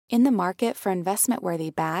In the market for investment-worthy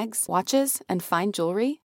bags, watches, and fine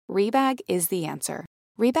jewelry, Rebag is the answer.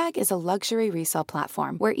 Rebag is a luxury resale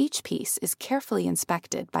platform where each piece is carefully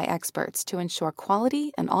inspected by experts to ensure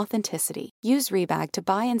quality and authenticity. Use Rebag to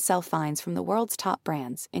buy and sell finds from the world's top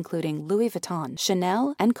brands, including Louis Vuitton,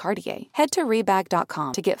 Chanel, and Cartier. Head to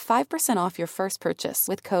Rebag.com to get 5% off your first purchase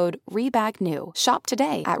with code REBAGNEW. Shop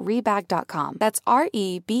today at Rebag.com. That's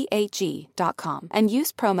REBAG.com. And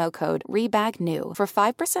use promo code REBAGNEW for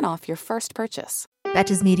 5% off your first purchase.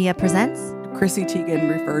 Betches Media presents. Chrissy Teigen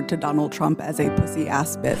referred to Donald Trump as a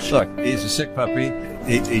pussy-ass bitch. Look, he's a sick puppy.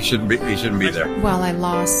 He shouldn't be there. Well, I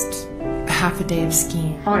lost half a day of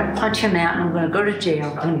skiing. I'm going to punch him out and I'm going to go to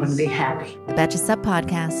jail and I'm going to be happy. The Betches Sup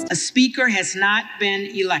Podcast. A speaker has not been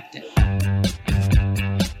elected.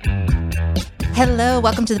 Hello,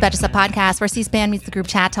 welcome to the Betches Sup Podcast, where C-SPAN meets the group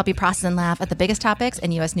chat to help you process and laugh at the biggest topics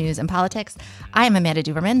in U.S. news and politics. I am Amanda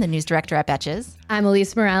Duberman, the news director at Betches. I'm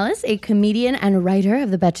Elise Morales, a comedian and writer of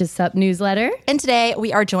the Betches Sup newsletter. And today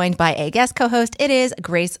we are joined by a guest co-host. It is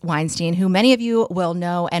Grace Weinstein, who many of you will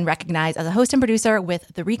know and recognize as a host and producer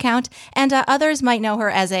with The Recount, and others might know her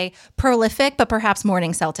as a prolific but perhaps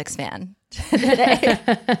mourning Celtics fan.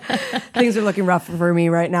 Things are looking rough for me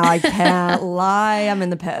right now. I can't lie. I'm in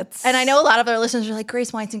the pits. And I know a lot of our listeners are like,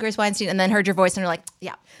 Grace Weinstein, and then heard your voice and are like,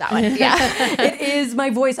 yeah, that one. Yeah. It is,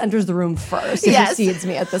 my voice enters the room first. It precedes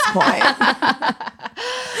me at this point.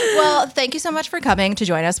 Well, thank you so much for coming to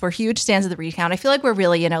join us. We're huge fans of The Recount. I feel like we're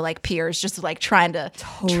really, like peers, just like trying to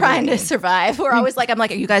survive. We're always like, I'm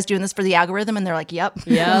like, are you guys doing this for the algorithm? And they're like, yep.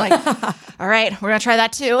 Yeah. I'm like, all right, we're going to try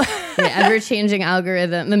that too. The ever-changing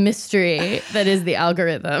algorithm, the mystery that is the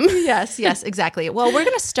algorithm. Yes, exactly. Well, we're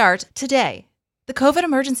going to start today. The COVID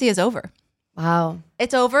emergency is over. Wow.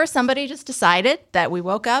 It's over. Somebody just decided that we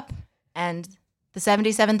woke up and the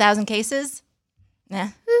 77,000 cases,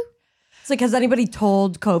 It's like, has anybody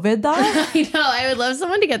told COVID that? I know. I would love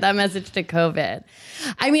someone to get that message to COVID.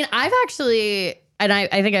 I mean, I've actually, and I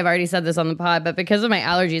think I've already said this on the pod, but because of my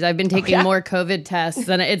allergies, I've been taking more COVID tests,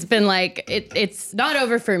 and it's been like, it's not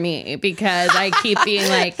over for me because I keep being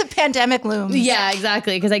like, the pandemic looms. Yeah,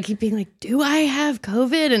 exactly. Because I keep being like, do I have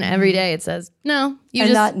COVID? And every day it says, no.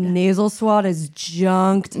 That nasal swab is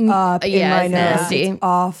junked up in my nose. Nasty. It's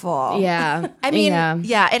awful. Yeah. I mean,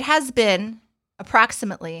 it has been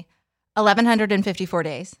approximately 1,154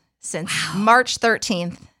 days since March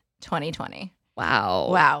 13th, 2020.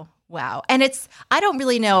 Wow. And I don't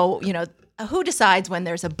really know, who decides when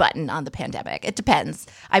there's a button on the pandemic. It depends.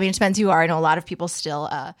 I mean, it depends who you are. I know a lot of people still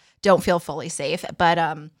don't feel fully safe, but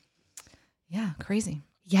crazy.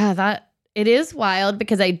 Yeah, that it is wild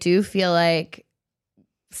because I do feel like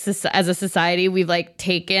as a society, we've like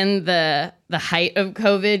taken the height of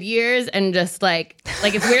COVID years and just like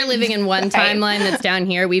if we're living in one timeline that's down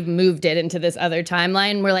here, we've moved it into this other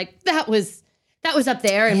timeline. We're like, that was up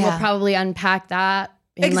there, and we'll probably unpack that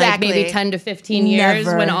in like maybe 10 to 15 years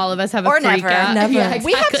when all of us have a freak out. Never. Yeah, exactly.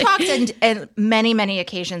 We have talked in many, many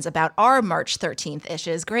occasions about our March 13th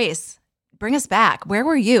issues. Grace, bring us back. Where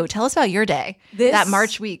were you? Tell us about your day, that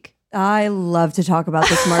March week. I love to talk about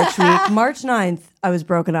this March week. March 9th, I was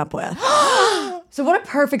broken up with. So what a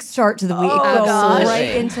perfect start to the week. Go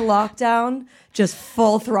right into lockdown, just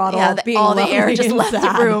full throttle. Yeah, being all the air just and left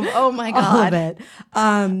sad. the room. Oh my God. All of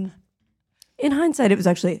it. In hindsight, it was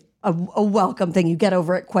actually a welcome thing. You get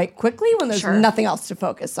over it quite quickly when there's nothing else to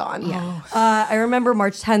focus on. Yeah. I remember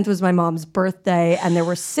March 10th was my mom's birthday, and there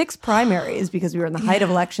were 6 primaries because we were in the height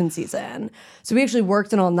of election season. So we actually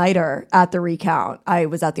worked an all-nighter at the Recount. I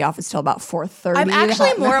was at the office till about 4:30. I'm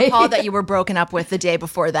actually more appalled that you were broken up with the day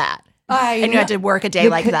before that. And you had to work a day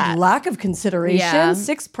like that. Lack of consideration. Yeah.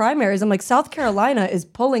 6 primaries. I'm like, South Carolina is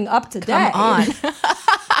pulling up today. Come on.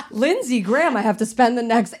 Lindsey Graham, I have to spend the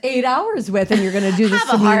next 8 hours with, and you're going to do this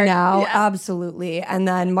to me now? Yeah. Absolutely. And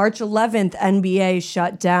then March 11th, NBA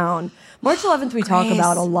shut down. March 11th, we talk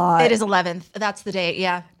about a lot. It is 11th. That's the date,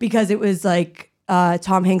 yeah. Because it was like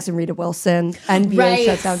Tom Hanks and Rita Wilson. NBA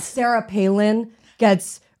shut down. Sarah Palin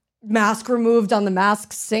gets mask removed on The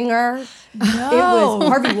Masked Singer. No. It was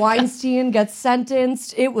Harvey Weinstein gets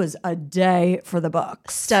sentenced. It was a day for the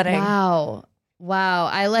books. Stunning. Wow.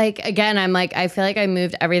 I feel like I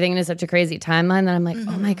moved everything into such a crazy timeline that I'm like,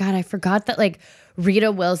 oh my God, I forgot that like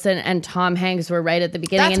Rita Wilson and Tom Hanks were right at the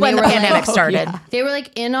beginning. That's and when they the were pandemic started. They were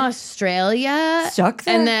like in Australia. Stuck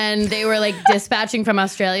there? And then they were like dispatching from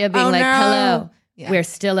Australia being hello. Yeah. We're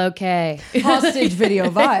still okay. Hostage video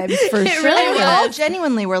vibes for sure. Really We all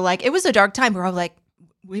genuinely were like, it was a dark time. We were all like,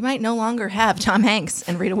 we might no longer have Tom Hanks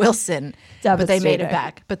and Rita Wilson. But they made it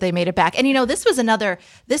back. And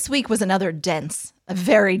this week was another a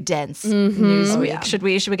very dense news week. Yeah. Should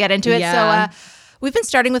we get into it? Yeah. So We've been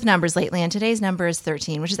starting with numbers lately, and today's number is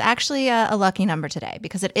 13, which is actually a lucky number today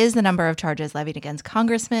because it is the number of charges levied against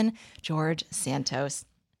Congressman George Santos.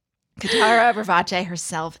 Katara Ravache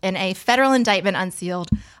herself in a federal indictment unsealed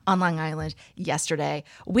on Long Island yesterday.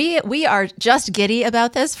 We are just giddy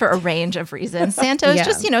about this for a range of reasons. Santos,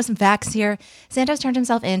 just, some facts here. Santos turned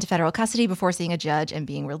himself into federal custody before seeing a judge and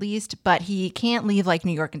being released, but he can't leave like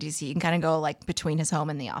New York and DC. He can kind of go like between his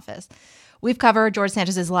home and the office. We've covered George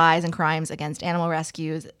Santos's lies and crimes against animal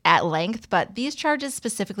rescues at length, but these charges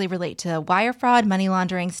specifically relate to wire fraud, money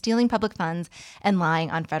laundering, stealing public funds, and lying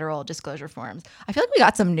on federal disclosure forms. I feel like we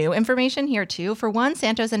got some new information here, too. For one,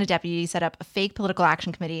 Santos and a deputy set up a fake political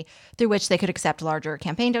action committee through which they could accept larger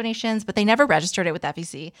campaign donations, but they never registered it with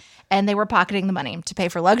FEC, and they were pocketing the money to pay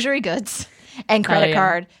for luxury goods and credit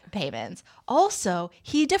card payments. Also,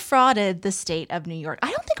 he defrauded the state of New York. I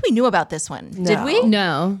don't think we knew about this one. No. Did we?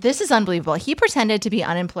 No. This is unbelievable. He pretended to be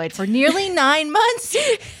unemployed for nearly 9 months.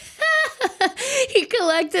 He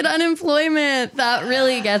collected unemployment. That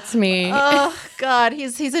really gets me. Oh God,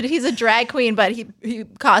 he's a drag queen, but he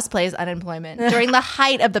cosplays unemployment during the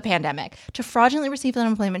height of the pandemic to fraudulently receive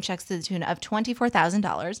unemployment checks to the tune of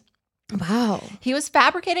 $24,000. Wow. He was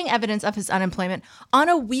fabricating evidence of his unemployment on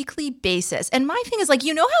a weekly basis. And my thing is, like,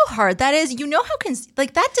 you know how hard that is? You know how,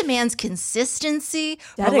 that demands consistency,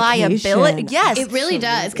 reliability. Yes. It really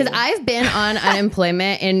does. Because I've been on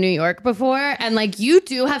unemployment in New York before. And, like, you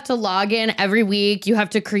do have to log in every week. You have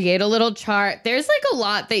to create a little chart. There's, like, a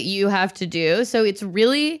lot that you have to do. So it's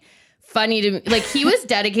really funny to me. Like, he was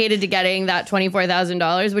dedicated to getting that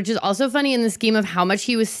 $24,000, which is also funny in the scheme of how much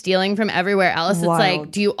he was stealing from everywhere else. It's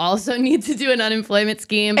like, do you also need to do an unemployment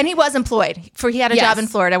scheme? And he was employed. He had a job in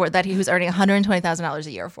Florida that he was earning $120,000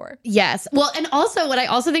 a year for. Yes. Well, and also what I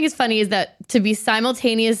also think is funny is that to be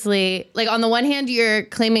simultaneously, like, on the one hand, you're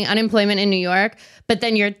claiming unemployment in New York, but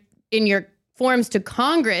then you're in your forms to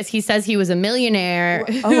Congress, he says he was a millionaire.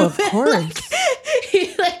 Oh, of course.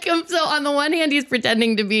 So on the one hand, he's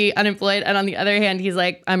pretending to be unemployed, and on the other hand, he's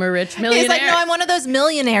like, I'm a rich millionaire. He's like, no, I'm one of those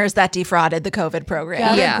millionaires that defrauded the COVID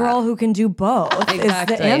program. A girl who can do both is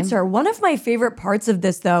the answer. One of my favorite parts of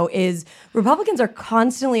this, though, is Republicans are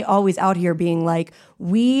constantly always out here being like,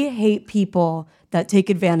 we hate people that take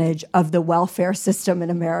advantage of the welfare system in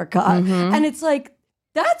America. Mm-hmm. And it's like,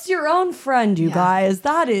 that's your own friend, you guys.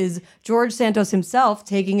 That is George Santos himself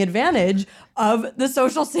taking advantage of the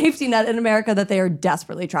social safety net in America that they are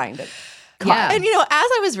desperately trying to cut. Yeah. And, as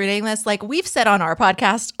I was reading this, like, we've said on our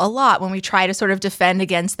podcast a lot when we try to sort of defend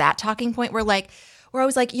against that talking point, we're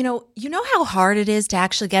always like, you know how hard it is to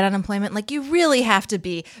actually get unemployment? Like, you really have to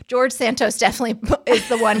be. George Santos definitely is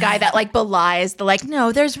the one guy that, like, belies the, like,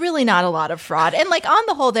 no, there's really not a lot of fraud. And, like, on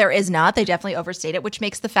the whole, there is not. They definitely overstate it, which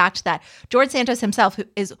makes the fact that George Santos himself, who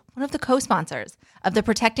is one of the co-sponsors of the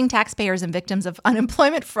Protecting Taxpayers and Victims of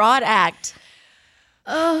Unemployment Fraud Act.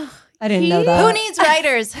 I didn't know that. Who needs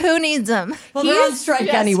writers? Who needs them? Well, they're on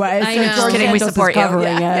strike anyway. I know. So George Just kidding, Santos we support is you.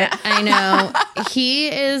 covering it. I know. He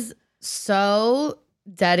is so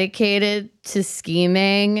dedicated to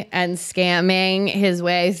scheming and scamming his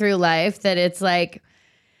way through life that it's like,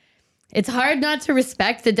 it's hard not to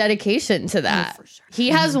respect the dedication to that. For sure. He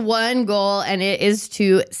has one goal, and it is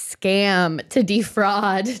to scam, to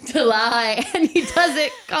defraud, to lie, and he does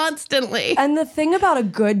it constantly. And the thing about a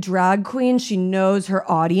good drag queen, she knows her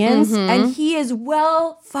audience, and he is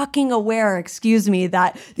well fucking aware,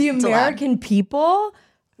 that the American people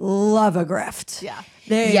love a grift. Yeah.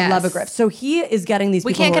 They love a grift. So he is getting these people.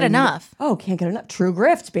 We can't get enough. Can't get enough. True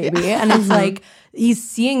grift, baby. Yeah. And it's like, he's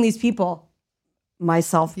seeing these people,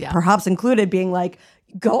 myself perhaps included, being like,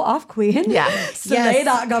 go off, queen. Yeah. Slay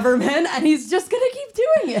that government. And he's just going to keep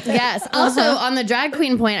doing it. Yes. Also, on the drag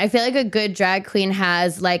queen point, I feel like a good drag queen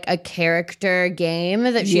has, like, a character game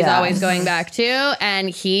that she's always going back to. And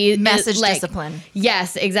he Message like, discipline.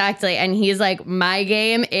 Yes, exactly. And he's like, my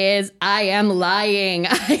game is I am lying.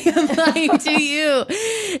 I am lying to you.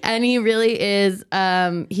 And he really is,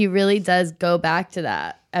 he really does go back to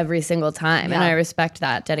that every single time. And I respect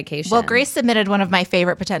that dedication. Well, Grace submitted one of my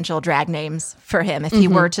favorite potential drag names for him if he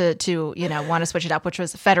were to want to switch it up, which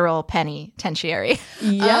was Federal Penitentiary.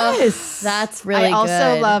 Yes. That's really good. I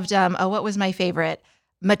also loved, what was my favorite?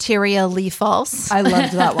 Materially false. I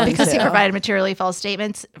loved that one because too. he provided materially false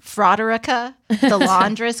statements. Frauderica, the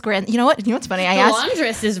laundress, you know what's funny? I asked.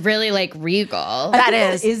 Laundress is really like regal. That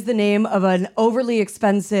is the name of an overly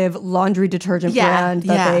expensive laundry detergent brand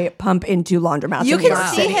that they pump into laundromats. You in New can York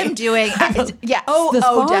see City. him doing.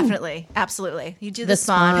 Definitely, absolutely. You do the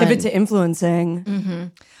Spawn. Pivot to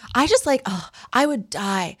influencing. I just I would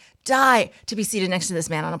die to be seated next to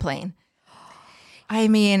this man on a plane. I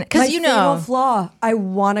mean, My because fatal flaw, I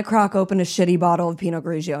want to crack open a shitty bottle of Pinot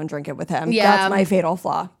Grigio and drink it with him. Yeah. That's my fatal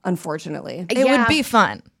flaw, unfortunately. it would be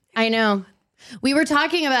fun. I know. We were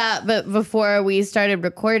talking about, but before we started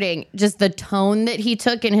recording, just the tone that he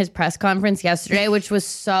took in his press conference yesterday, which was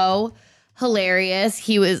so hilarious.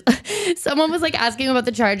 Someone was like asking him about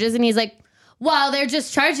the charges, and he's like, well, they're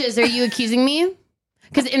just charges. Are you accusing me?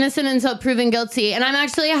 Because innocent until proven guilty. And I'm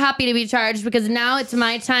actually happy to be charged because now it's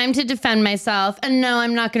my time to defend myself. And no,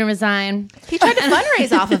 I'm not going to resign. He tried to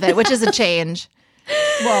fundraise off of it, which is a change.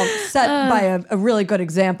 Well, set by a really good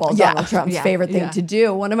example, Donald Trump's favorite thing to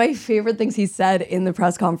do. One of my favorite things he said in the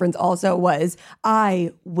press conference also was,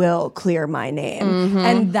 I will clear my name.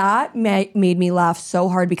 And that made me laugh so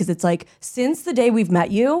hard because it's like, since the day we've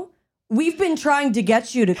met you, we've been trying to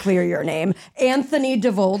get you to clear your name. Anthony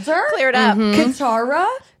DeVolder. Clear it up. Katara,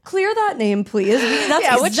 clear that name, please.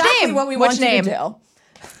 That's which exactly name? what we Which want name? you to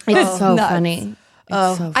do. It's so nuts. funny.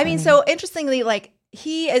 I mean, so interestingly, like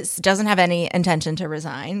doesn't have any intention to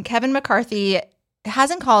resign. Kevin McCarthy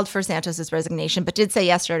hasn't called for Santos's resignation, but did say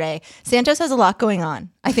yesterday, Santos has a lot going on.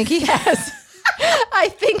 I think he has. I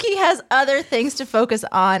think he has other things to focus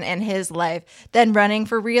on in his life than running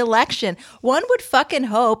for re-election. One would fucking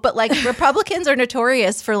hope, but like Republicans are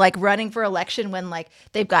notorious for like running for election when like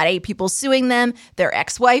they've got 8 people suing them, their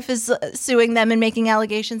ex-wife is suing them and making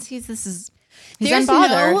allegations. He's There's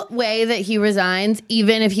unbothered. no way that he resigns,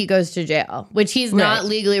 even if he goes to jail, which he's not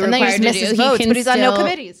legally And then he required just to do. misses votes, but he's on no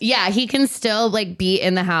committees. Yeah, he can still like be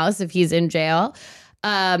in the House if he's in jail.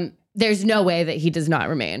 There's no way that he does not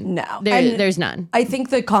remain. No. There's none. I think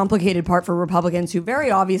the complicated part for Republicans who very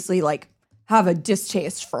obviously like have a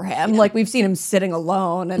distaste for him, like we've seen him sitting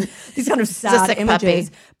alone and these kind of sad sick images,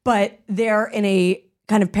 puppy. but they're in a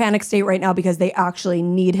kind of panic state right now because they actually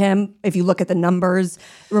need him. If you look at the numbers,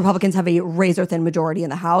 Republicans have a razor-thin majority in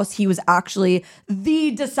the House. He was actually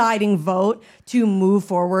the deciding vote to move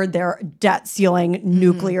forward their debt ceiling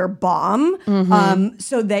nuclear bomb.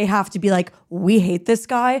 So they have to be like, we hate this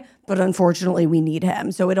guy, but unfortunately we need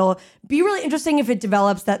him. So it'll be really interesting if it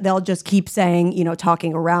develops that they'll just keep saying, you know,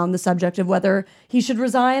 talking around the subject of whether he should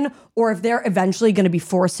resign, or if they're eventually going to be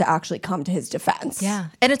forced to actually come to his defense. Yeah.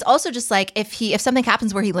 And it's also just like if something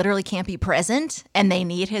happens where he literally can't be present and they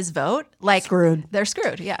need his vote, like they're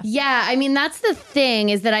screwed. Yeah. Yeah, I mean, that's the thing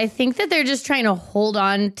is that I think that they're just trying to hold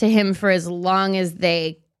on to him for as long as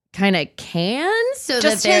they kind of can. So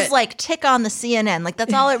just that his like tick on the CNN. Like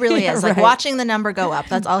that's all it really is. Like watching the number go up.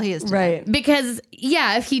 That's all he is. Right. Because,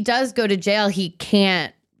 yeah, if he does go to jail, he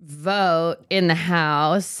can't vote in the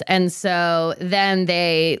House. And so then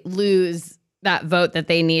they lose that vote that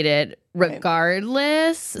they needed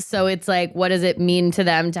regardless. So it's like, what does it mean to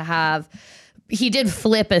them to have... He did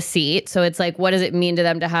flip a seat. So it's like, what does it mean to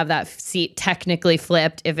them to have that seat technically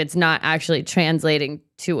flipped if it's not actually translating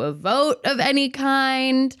to a vote of any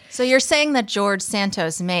kind? So you're saying that George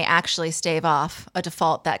Santos may actually stave off a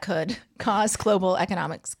default that could cause global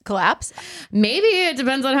economic collapse? Maybe. It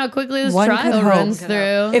depends on how quickly this One could trial hope. runs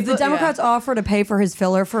through. If the Democrats offer to pay for his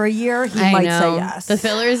filler for a year, he I might know. say yes. The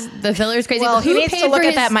filler's crazy. Well, he needs to look at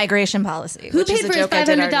his- that migration policy. Who which paid is a for his joke I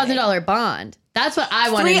did already. $500,000 bond? That's what I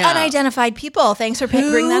want to 3 know. unidentified people. Thanks for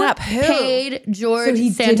bringing that up. Who paid George So he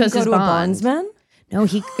Santos' didn't go to bond? a bondsman? No,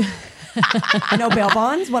 he. No bail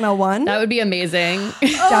bonds, 101. That would be amazing.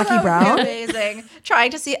 Jackie Brown. Amazing.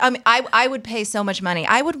 Trying to see. I would pay so much money.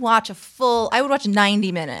 I would watch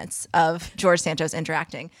 90 minutes of George Santos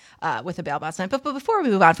interacting with a bail bondsman. But before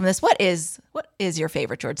we move on from this, what is your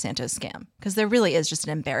favorite George Santos scam? Because there really is just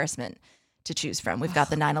an embarrassment to choose from. We've got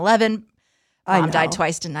the 9/11. Mom died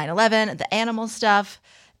twice in 9/11. The animal stuff.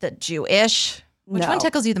 The Jewish. Which one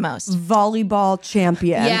tickles you the most? Volleyball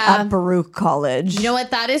champion at Baruch College. You know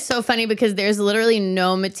what? That is so funny because there's literally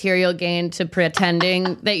no material gain to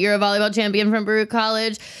pretending that you're a volleyball champion from Baruch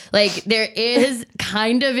College. Like there is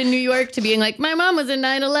kind of in New York to being like, my mom was in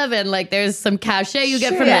 9/11. Like there's some cachet you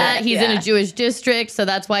get from that. He's in a Jewish district, so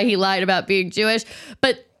that's why he lied about being Jewish.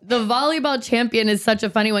 But the volleyball champion is such a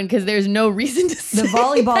funny one because there's no reason to say the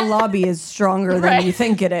volleyball lobby is stronger than you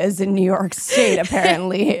think it is in New York State,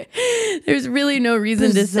 apparently. There's really no reason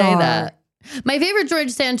to say Bizarre. that. My favorite George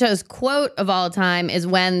Santos quote of all time is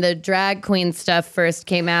when the drag queen stuff first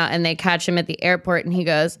came out and they catch him at the airport and he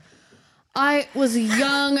goes, I was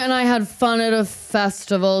young and I had fun at a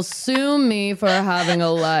festival. Sue me for having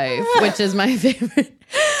a life, which is my favorite.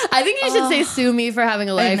 I think you should say sue me for having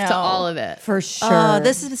a life to all of it. For sure.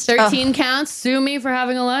 This is 13 counts, sue me for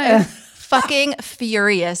having a life. fucking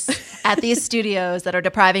furious at these studios that are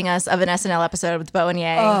depriving us of an SNL episode with Bo and Ye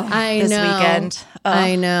this weekend.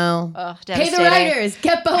 I know. Pay the devastating. writers.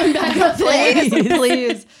 Get Bowen back up,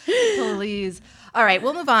 please. All right,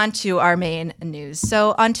 we'll move on to our main news.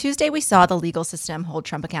 So on Tuesday, we saw the legal system hold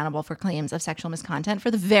Trump accountable for claims of sexual misconduct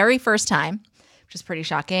for the very first time, which is pretty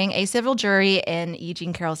shocking. A civil jury in E.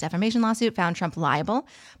 Jean Carroll's defamation lawsuit found Trump liable,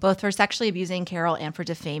 both for sexually abusing Carroll and for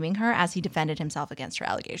defaming her as he defended himself against her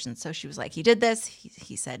allegations. So she was like, he did this.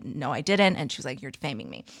 He said, no, I didn't. And she was like, you're defaming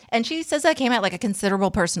me. And she says that came at like a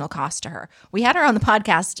considerable personal cost to her. We had her on the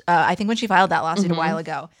podcast, I think when she filed that lawsuit a while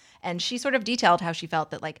ago. And she sort of detailed how she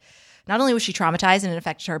felt that like, not only was she traumatized and it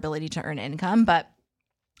affected her ability to earn income, but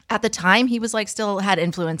at the time, he was like still had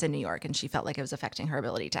influence in New York, and she felt like it was affecting her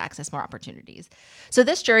ability to access more opportunities. So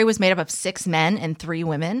this jury was made up of 6 men and 3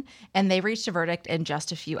 women, and they reached a verdict in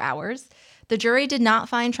just a few hours. The jury did not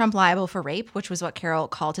find Trump liable for rape, which was what Carroll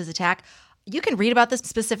called his attack. You can read about the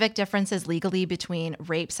specific differences legally between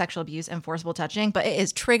rape, sexual abuse, and forcible touching, but it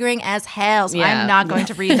is triggering as hell. So I'm not going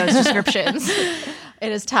to read those descriptions.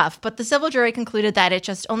 It is tough. But the civil jury concluded that it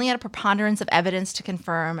just only had a preponderance of evidence to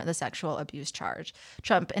confirm the sexual abuse charge.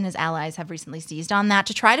 Trump and his allies have recently seized on that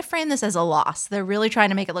to try to frame this as a loss. They're really trying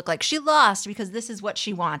to make it look like she lost because this is what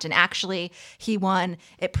she won. And actually, he won.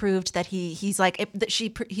 It proved that he's like,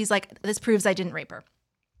 this proves I didn't rape her.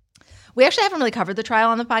 We actually haven't really covered the trial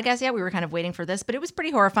on the podcast yet. We were kind of waiting for this, but it was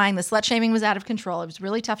pretty horrifying. The slut shaming was out of control. It was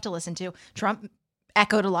really tough to listen to. Trump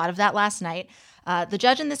echoed a lot of that last night. The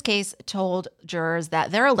judge in this case told jurors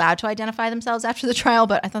that they're allowed to identify themselves after the trial,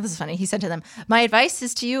 but I thought this was funny. He said to them, my advice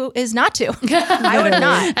is not to. I would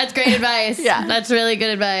not. That's great advice. Yeah. That's really good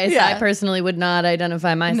advice. Yeah. I personally would not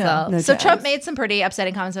identify myself. No So chance. Trump made some pretty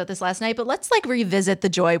upsetting comments about this last night, but let's like revisit the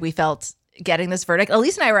joy we felt getting this verdict.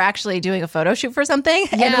 Elise and I were actually doing a photo shoot for something,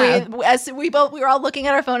 and we were all looking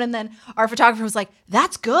at our phone, and then our photographer was like,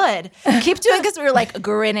 "That's good. Keep doing," because we were like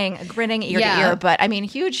grinning ear to ear. But I mean,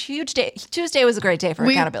 huge day. Tuesday was a great day for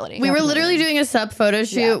accountability. We were literally doing a sub photo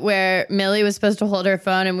shoot where Millie was supposed to hold her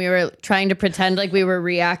phone, and we were trying to pretend like we were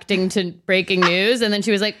reacting to breaking news, and then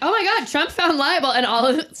she was like, "Oh my God, Trump found liable!"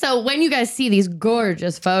 And so when you guys see these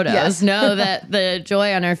gorgeous photos, know that the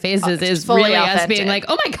joy on our faces is really us being like,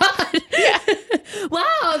 "Oh my God."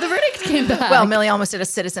 Wow, the verdict came back. Well, Millie almost did a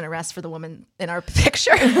citizen arrest for the woman in our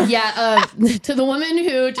picture. To the woman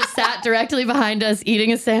who just sat directly behind us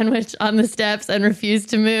eating a sandwich on the steps and refused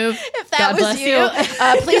to move. If that God was bless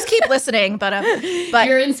you, please keep listening. But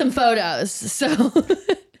you're in some photos, so.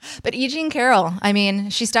 But E. Jean Carroll, I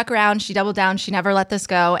mean, she stuck around, she doubled down, she never let this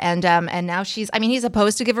go, and now he's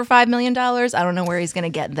opposed to give her $5 million. I don't know where he's going to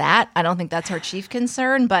get that. I don't think that's her chief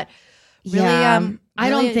concern, but really, I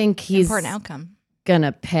don't think he's important outcome.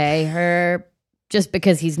 Gonna pay her just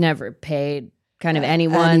because he's never paid kind of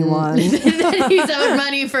anyone. He's owed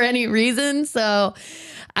money for any reason, so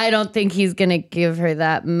I don't think he's gonna give her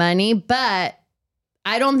that money. But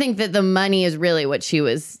I don't think that the money is really what she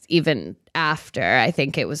was even after. I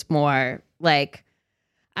think it was more like,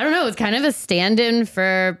 I don't know, it's kind of a stand-in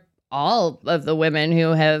for all of the women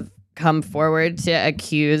who have come forward to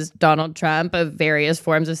accuse Donald Trump of various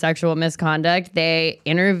forms of sexual misconduct. They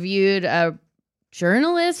interviewed a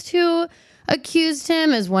journalist who accused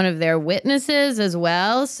him as one of their witnesses as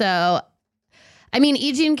well. So, I mean,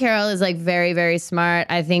 E. Jean Carroll is like very, very smart.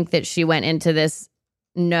 I think that she went into this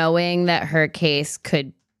knowing that her case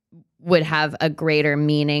would have a greater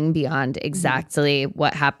meaning beyond exactly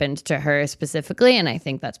what happened to her specifically. And I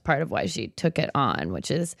think that's part of why she took it on,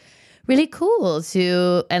 which is really cool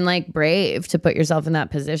and like brave to put yourself in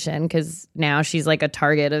that position, because now she's like a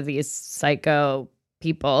target of these psycho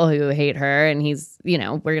people who hate her. And he's, he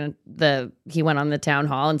went on the town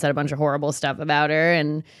hall and said a bunch of horrible stuff about her,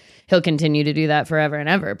 and he'll continue to do that forever and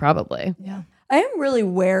ever, probably. Yeah. I am really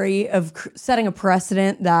wary of setting a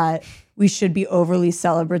precedent that we should be overly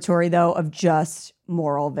celebratory, though, of just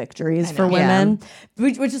moral victories for women,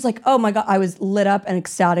 which is like, oh my God, I was lit up and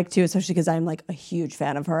ecstatic too, especially because I'm like a huge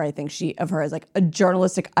fan of her. I think of her as like a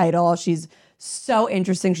journalistic idol. She's so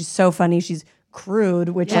interesting. She's so funny. She's crude,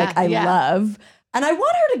 which I love. And I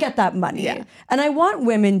want her to get that money. Yeah. And I want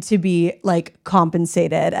women to be like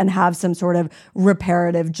compensated and have some sort of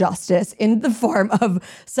reparative justice in the form of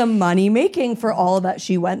some money making for all that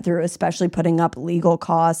she went through, especially putting up legal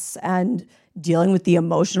costs and dealing with the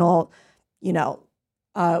emotional,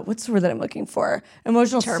 what's the word that I'm looking for?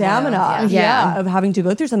 Emotional stamina. Yeah. Of having to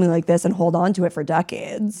go through something like this and hold on to it for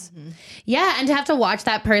decades. Mm-hmm. Yeah. And to have to watch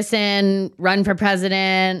that person run for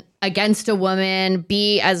president against a woman,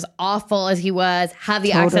 be as awful as he was, have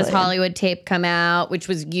the Access Hollywood tape come out, which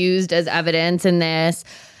was used as evidence in this,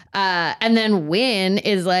 and then win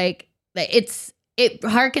is like, it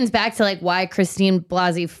harkens back to like why Christine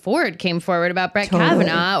Blasey Ford came forward about Brett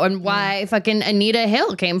Kavanaugh, and why fucking Anita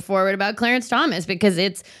Hill came forward about Clarence Thomas, because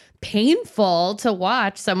it's painful to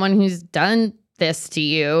watch someone who's done this to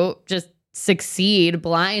you just succeed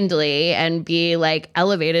blindly and be like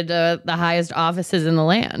elevated to the highest offices in the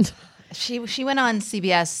land. She went on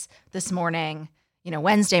CBS this morning,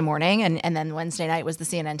 Wednesday morning, and then Wednesday night was the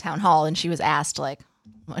CNN town hall, and she was asked like,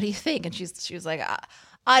 what do you think? And she was like,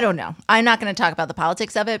 I don't know. I'm not going to talk about the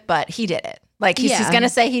politics of it, but he did it. Like she's going to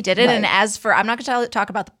say he did it. Right. And as for, I'm not going to talk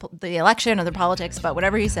about the election or the politics, but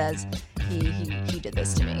whatever he says, he did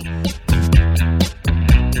this to me.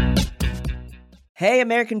 Hey,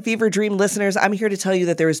 American Fever Dream listeners, I'm here to tell you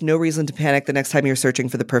that there is no reason to panic the next time you're searching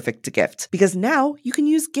for the perfect gift. Because now you can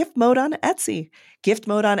use gift mode on Etsy. Gift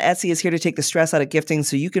mode on Etsy is here to take the stress out of gifting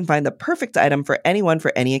so you can find the perfect item for anyone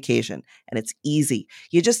for any occasion. And it's easy.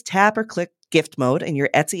 You just tap or click gift mode in your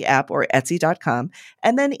Etsy app or Etsy.com,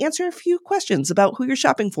 and then answer a few questions about who you're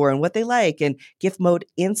shopping for and what they like. And gift mode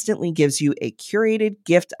instantly gives you a curated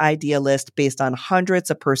gift idea list based on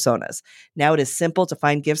hundreds of personas. Now it is simple to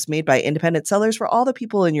find gifts made by independent sellers for all the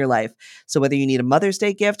people in your life. So whether you need a Mother's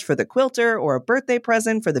Day gift for the quilter or a birthday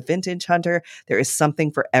present for the vintage hunter, there is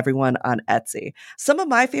something for everyone on Etsy. Some of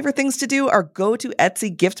my favorite things to do are go to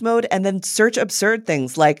Etsy gift mode and then search absurd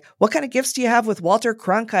things like, what kind of gifts do you have with Walter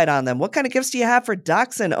Cronkite on them? What kind of gifts do you have for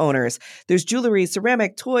dachshund owners? There's jewelry,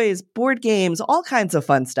 ceramic, toys, board games, all kinds of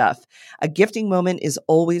fun stuff. A gifting moment is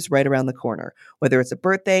always right around the corner, whether it's a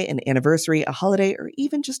birthday, an anniversary, a holiday, or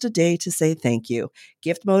even just a day to say thank you.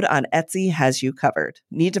 Gift mode on Etsy has you covered.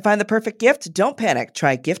 Need to find the perfect gift? Don't panic.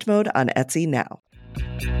 Try gift mode on Etsy now.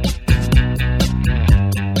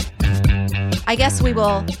 I guess we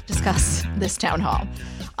will discuss this town hall.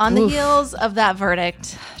 On the heels of that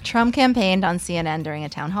verdict, Trump campaigned on CNN during a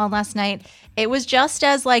town hall last night. It was just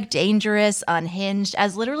as dangerous, unhinged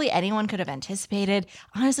as literally anyone could have anticipated.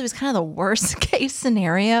 Honestly, it was kind of the worst case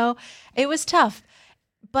scenario. It was tough,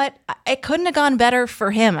 but it couldn't have gone better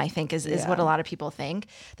for him, I think, is what a lot of people think.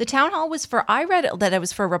 The town hall was I read that it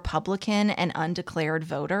was for Republican and undeclared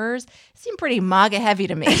voters. It seemed pretty MAGA heavy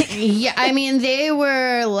to me. Yeah, I mean, they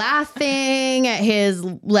were laughing at his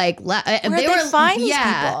Where'd they find these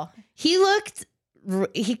people? He looked,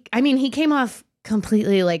 he came off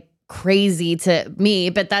completely crazy to me,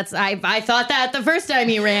 but I thought that the first time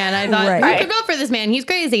he ran. I thought, I could vote for this man. He's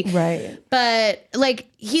crazy. Right. But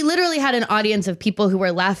he literally had an audience of people who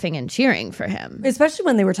were laughing and cheering for him. Especially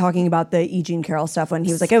when they were talking about the E. Jean Carroll stuff, when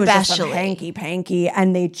he was like, it was just some hanky-panky,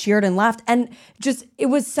 and they cheered and laughed. And just, it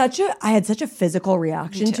was I had such a physical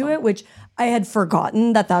reaction to it, which I had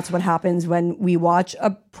forgotten that that's what happens when we watch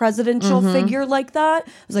a presidential figure like that.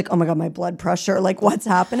 I was like, oh my God, my blood pressure, what's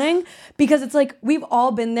happening? Because it's we've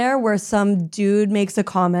all been there where some dude makes a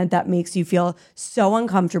comment that makes you feel so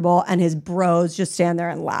uncomfortable and his bros just stand there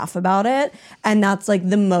and laugh about it. And that's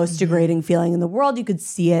the most degrading feeling in the world. You could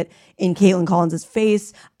see it in Caitlin Collins'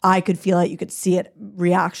 face. I could feel it. You could see it,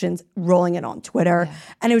 reactions rolling it on Twitter. Yeah.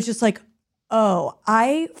 And it was just oh,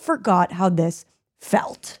 I forgot how this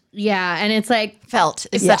felt. Yeah, and it's felt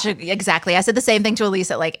is such exactly. I said the same thing to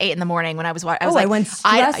Elise at 8 a.m. when I was watching. I went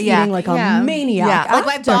stress eating a maniac. Yeah,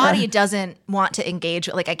 my body doesn't want to engage.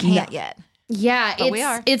 I can't yet. Yeah,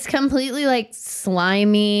 it's completely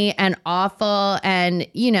slimy and awful. And,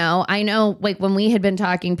 I know when we had been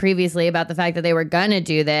talking previously about the fact that they were going to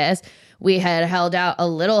do this, we had held out a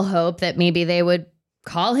little hope that maybe they would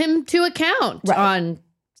call him to account on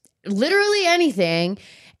literally anything.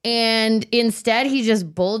 And instead, he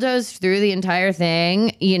just bulldozed through the entire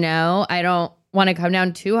thing. I don't want to come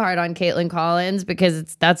down too hard on Caitlin Collins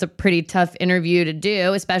because that's a pretty tough interview to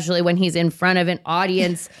do, especially when he's in front of an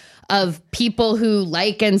audience of people who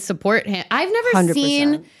like and support him. I've never 100%.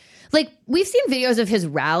 Seen we've seen videos of his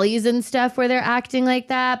rallies and stuff where they're acting like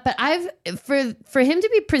that, but for him to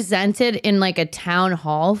be presented in a town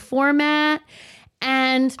hall format.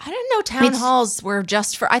 And I didn't know town halls were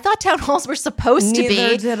just for. I thought town halls were supposed to be.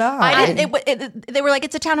 Neither did I. They were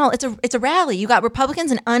it's a town hall. It's a rally. You got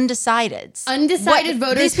Republicans and undecideds. Undecided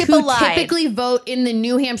voters who typically vote in the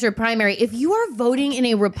New Hampshire primary. If you are voting in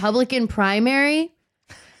a Republican primary,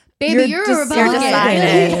 baby, you're a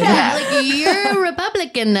Republican. You're a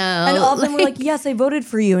Republican now. And all of them were yes, I voted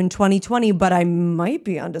for you in 2020, but I might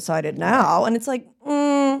be undecided now. And it's In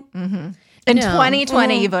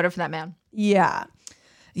 2020, you voted for that man. Yeah.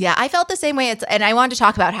 Yeah, I felt the same way. And I wanted to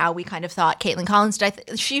talk about how we kind of thought Caitlin Collins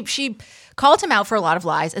did. She called him out for a lot of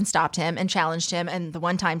lies and stopped him and challenged him. And the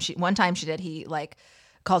one time she did, he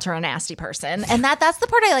called her a nasty person. And that's the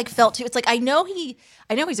part I felt too. It's I know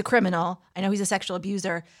he's a criminal. I know he's a sexual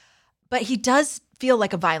abuser, but he does feel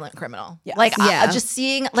like a violent criminal. Yes. Just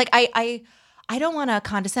seeing I don't want to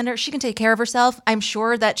condescend her. She can take care of herself. I'm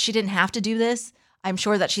sure that she didn't have to do this. I'm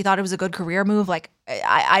sure that she thought it was a good career move.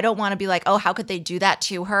 I don't want to be like, oh, how could they do that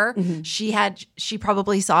to her? She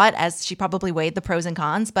probably saw it as she probably weighed the pros and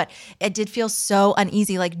cons, but it did feel so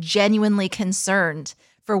uneasy, like genuinely concerned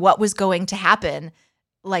for what was going to happen.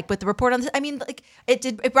 Like with the report on this, I mean, like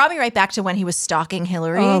it brought me right back to when he was stalking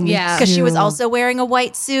Hillary. Yeah. Because she was also wearing a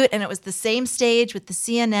white suit and it was the same stage with the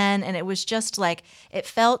CNN. And it was just like, it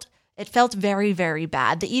felt very, very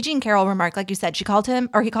bad. The E. Jean Carroll remark, like you said, he called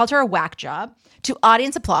her a whack job, to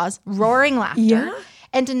audience applause, roaring laughter,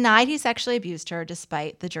 and denied he sexually abused her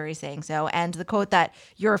despite the jury saying so. And the quote that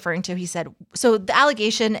you're referring to, he said, so the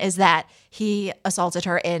allegation is that he assaulted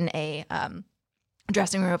her in a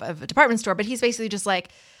dressing room of a department store, but he's basically just like,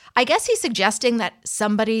 I guess he's suggesting that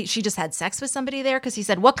she just had sex with somebody there, because he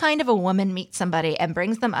said, what kind of a woman meets somebody and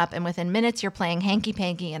brings them up and within minutes you're playing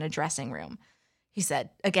hanky-panky in a dressing room? He said,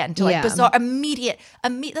 again, to like bizarre, immediate,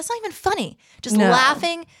 that's not even funny. Just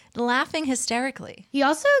laughing hysterically. He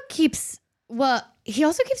also keeps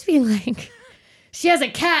being like, she has a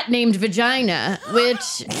cat named Vagina,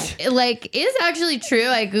 which like is actually true.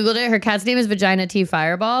 I Googled it. Her cat's name is Vagina T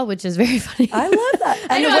Fireball, which is very funny. I love that.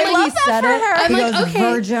 And I know, the way I'm like, he said it, I'm he like, goes, okay.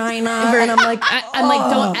 Virgina. And I'm like,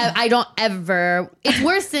 I don't ever. It's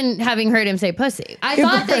worse than having heard him say pussy. I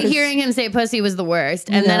thought that hearing him say pussy was the worst.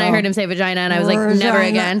 And then I heard him say vagina and I was like, never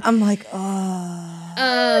again. I'm like,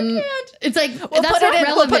 it's like, We'll that's put not it in,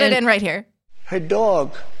 relevant. we'll put it in right here. Her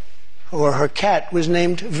dog or her cat was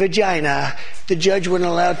named Vagina. The judge wasn't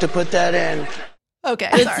allowed to put that in. Okay,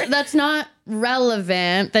 sorry. That's not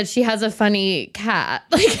relevant that she has a funny cat.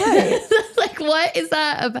 Like, like what is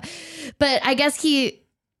that about? But I guess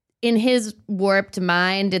in his warped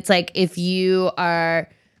mind, it's like if you are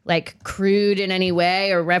like crude in any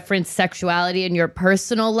way or reference sexuality in your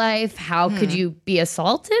personal life, how could you be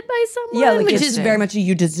assaulted by someone? yeah, like it's very much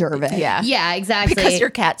you deserve it. Yeah, exactly. Because your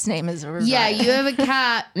cat's name is Vagina. Yeah, you have a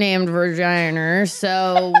cat named Vagina,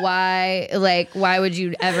 so why would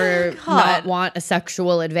you ever not want a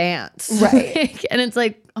sexual advance? Right. And it's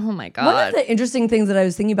like, oh my God. One of the interesting things that I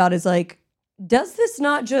was thinking about is like, does this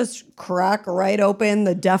not just crack right open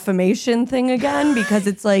the defamation thing again? Because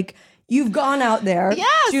it's like, you've gone out there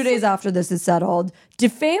 2 days after this is settled,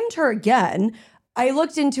 defamed her again. I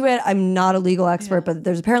looked into it. I'm not a legal expert, but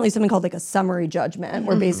there's apparently something called like a summary judgment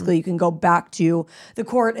where basically you can go back to the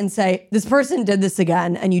court and say, this person did this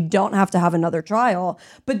again, and you don't have to have another trial.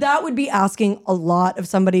 But that would be asking a lot of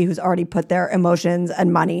somebody who's already put their emotions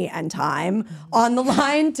and money and time on the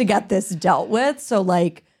line to get this dealt with. So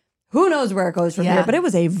like, who knows where it goes from here, but it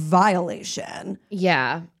was a violation.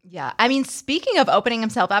 Yeah. Yeah. I mean, speaking of opening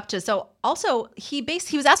himself up to, so also he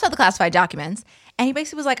was asked about the classified documents and he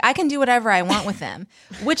basically was like, I can do whatever I want with them,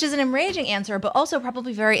 which is an enraging answer, but also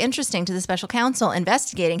probably very interesting to the special counsel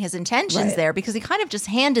investigating his intentions there, because he kind of just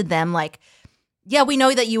handed them like, yeah, we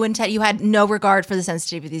know that you had no regard for the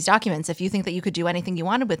sensitivity of these documents. If you think that you could do anything you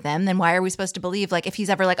wanted with them, then why are we supposed to believe, like, if he's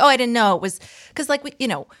ever like, oh, I didn't know it was, because like,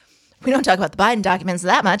 we don't talk about the Biden documents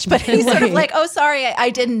that much, but he's sort of like, oh, sorry, I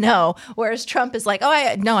didn't know. Whereas Trump is like, oh,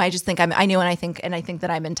 I just think I knew, and I think that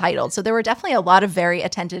I'm entitled. So there were definitely a lot of very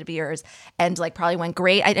attentive ears, and like probably went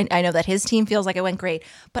great. I know that his team feels like it went great,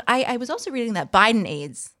 but I was also reading that Biden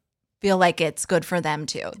aides feel like it's good for them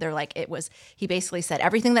too. They're like, he basically said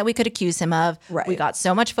everything that we could accuse him of. Right. We got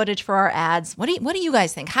so much footage for our ads. What do you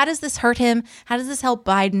guys think? How does this hurt him? How does this help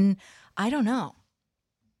Biden? I don't know.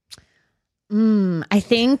 I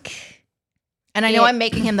think, and I know I'm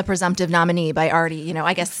making him the presumptive nominee by already,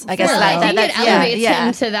 I guess I think it elevates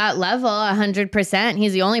him to that level 100%.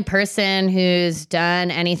 He's the only person who's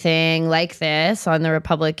done anything like this on the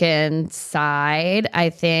Republican side. I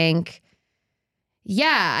think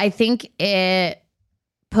it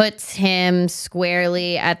puts him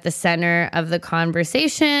squarely at the center of the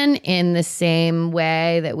conversation in the same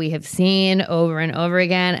way that we have seen over and over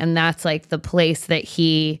again. And that's like the place that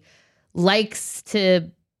he likes to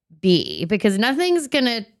be, because nothing's going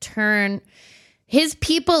to turn his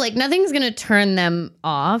people, like nothing's going to turn them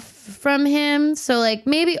off from him. So like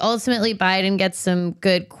maybe ultimately Biden gets some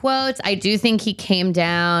good quotes. I do think he came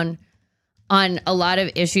down on a lot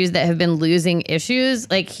of issues that have been losing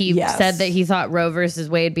issues. Like he said that he thought Roe versus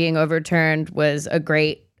Wade being overturned was a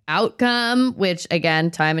great outcome, which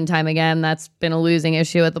again, time and time again, that's been a losing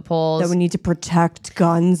issue at the polls. That we need to protect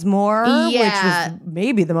guns more, which was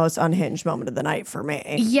maybe the most unhinged moment of the night for me.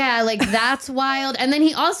 Yeah, like that's wild. And then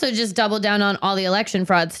he also just doubled down on all the election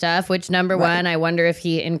fraud stuff, which number one, I wonder if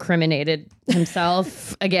he incriminated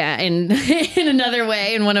himself again in another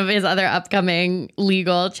way in one of his other upcoming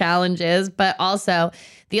legal challenges. But also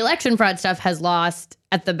the election fraud stuff has lost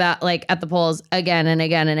at the polls again and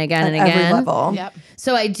again and again and again. Every level. Yep.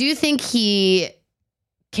 So I do think he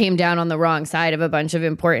came down on the wrong side of a bunch of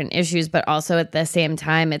important issues, but also at the same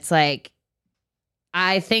time, it's like,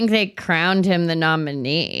 I think they crowned him the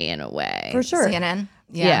nominee in a way. For sure. CNN.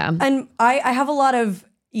 Yeah. And I have a lot of,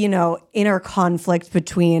 inner conflict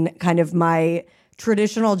between kind of my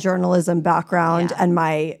traditional journalism background and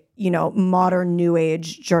my, modern new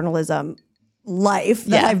age journalism life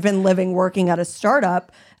that I've been living working at a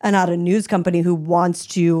startup and at a news company who wants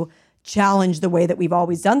to challenge the way that we've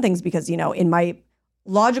always done things because, in my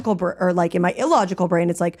logical or like in my illogical brain,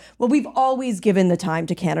 it's like, well, we've always given the time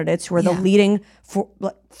to candidates who are the leading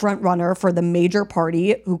front runner for the major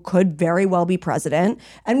party who could very well be president.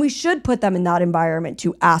 And we should put them in that environment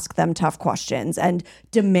to ask them tough questions and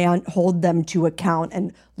hold them to account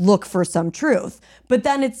and look for some truth. But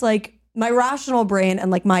then it's like my rational brain and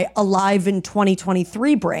like my alive in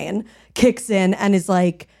 2023 brain kicks in and is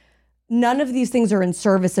like, none of these things are in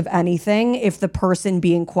service of anything if the person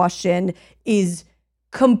being questioned is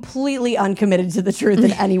completely uncommitted to the truth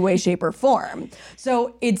in any way, shape, or form.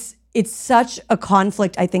 So it's such a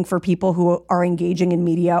conflict, I think, for people who are engaging in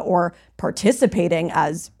media or participating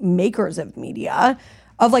as makers of media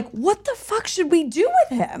of like, what the fuck should we do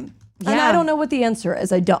with him? And I don't know what the answer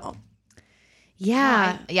is. I don't.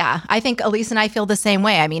 Yeah. I think Elise and I feel the same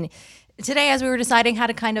way. I mean, today as we were deciding how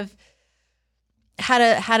to kind of how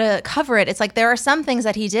to cover it, it's like there are some things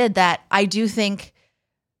that he did that I do think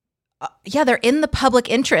they're in the public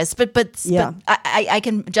interest, but I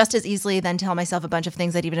can just as easily then tell myself a bunch of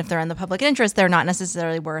things that even if they're in the public interest, they're not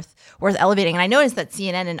necessarily worth elevating. And I noticed that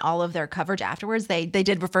CNN in all of their coverage afterwards, they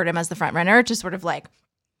did refer to him as the front runner to sort of like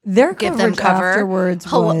their give them cover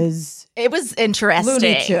afterwards. It was interesting.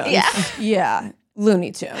 Looney Tunes. Yeah,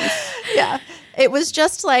 Looney Tunes. Yeah, it was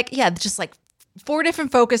just like 4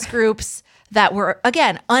 different focus groups that were,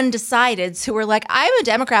 again, undecideds who were like, I'm a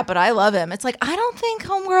Democrat, but I love him. It's like, I don't think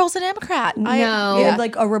Homegirl's a Democrat. No.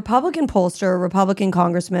 Like a Republican pollster, a Republican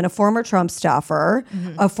congressman, a former Trump staffer,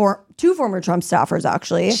 two former Trump staffers,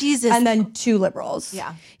 actually. Jesus. And then 2 liberals.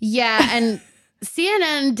 Yeah. Yeah, and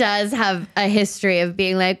CNN does have a history of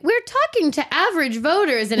being like, we're talking to average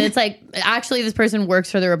voters. And it's like, actually, this person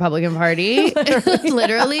works for the Republican Party.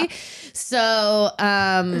 Literally. So,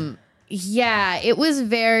 yeah, it was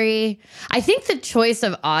I think the choice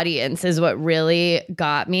of audience is what really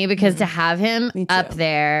got me because to have him up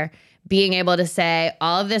there being able to say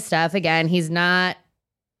all of this stuff, again, he's not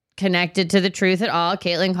connected to the truth at all.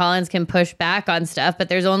 Caitlin Collins can push back on stuff, but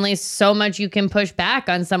there's only so much you can push back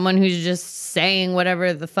on someone who's just saying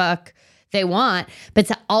whatever the fuck they want. But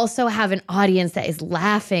to also have an audience that is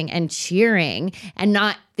laughing and cheering and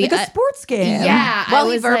not like a sports game. Yeah. Well,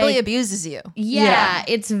 he verbally abuses you. Yeah.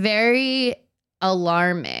 It's very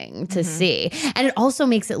alarming to see. And it also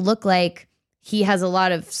makes it look like he has a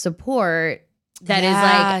lot of support that is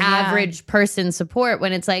like average person support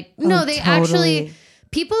when it's like, no, they actually...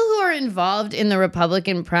 People who are involved in the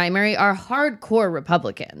Republican primary are hardcore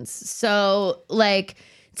Republicans. So, like...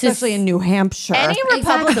 Especially in New Hampshire.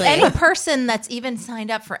 Any person that's even signed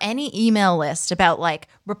up for any email list about like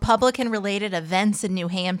Republican-related events in New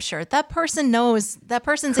Hampshire, that person knows, that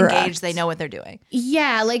person's engaged. They know what they're doing.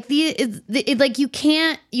 Yeah, like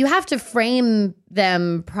you have to frame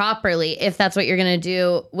them properly if that's what you're going to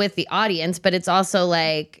do with the audience. But it's also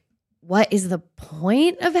like, what is the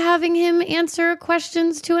point of having him answer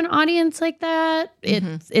questions to an audience like that?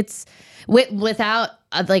 It's without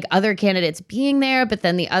like other candidates being there, but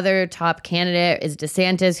then the other top candidate is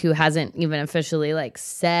DeSantis, who hasn't even officially like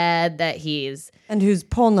said that he's and whose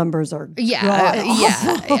poll numbers are he's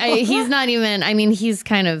not even. I mean, he's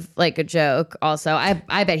kind of like a joke. Also,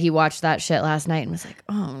 I bet he watched that shit last night and was like,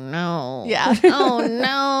 oh no, oh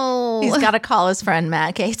no, he's got to call his friend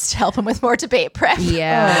Matt Gaetz to help him with more debate prep.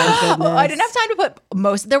 Yeah, I didn't have time to put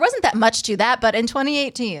there wasn't that much to that, but in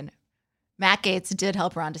 2018. Matt Gaetz did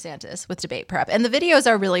help Ron DeSantis with debate prep. And the videos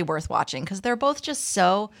are really worth watching because they're both just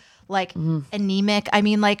so, like, anemic. I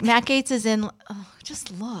mean, like, Matt Gaetz is in,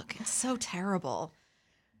 just look, it's so terrible.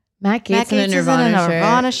 Matt Gaetz in a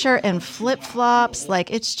Nirvana shirt and flip-flops. Like,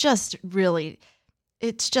 it's just really,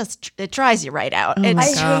 it dries you right out. I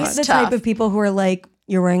hate the type of people who are like,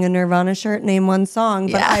 you're wearing a Nirvana shirt, name one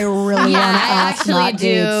song. But I really want to ask Matt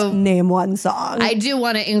Gaetz, name one song. I do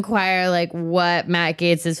want to inquire, like, what Matt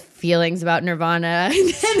Gaetz' feelings about Nirvana and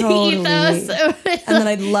the ethos. And then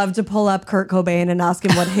I'd love to pull up Kurt Cobain and ask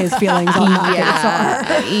him what his feelings on Matt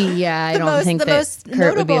Gaetz are. Yeah, I don't think that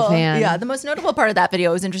Kurt would be a fan. Yeah, the most notable part of that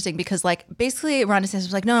video was interesting because, like, basically Ron DeSantis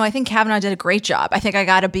was like, no, I think Kavanaugh did a great job. I think I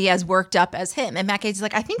got to be as worked up as him. And Matt Gaetz is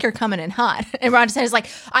like, I think you're coming in hot. And Ron DeSantis is like,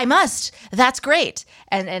 I must. That's great.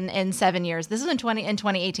 And in 7 years, this is in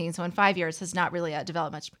 2018, so in 5 years has not really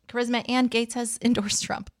developed much charisma. And Gaetz has endorsed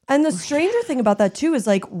Trump. And the stranger thing about that too is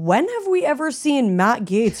like, when have we ever seen Matt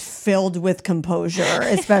Gaetz filled with composure,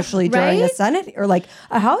 especially during a Senate or like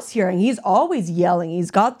a House hearing? He's always yelling.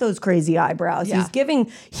 He's got those crazy eyebrows. He's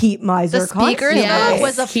giving heat miser. The speaker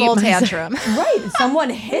was a full tantrum. Right. Someone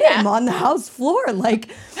hit him on the House floor. Like,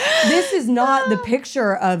 this is not the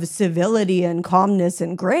picture of civility and calmness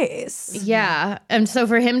and grace. Yeah. And so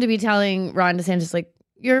for him to be telling Ron DeSantis, like,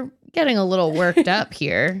 you're getting a little worked up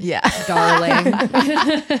here, darling.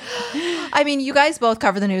 I mean, you guys both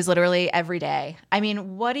cover the news literally every day. I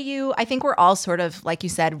mean, I think we're all sort of, like you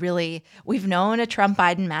said, really, we've known a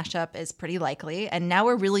Trump-Biden mashup is pretty likely, and now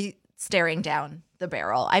we're really staring down the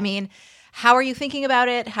barrel. I mean, how are you thinking about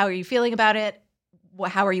it? How are you feeling about it?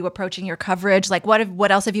 How are you approaching your coverage? Like,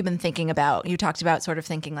 what else have you been thinking about? You talked about sort of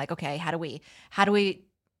thinking like, okay, how do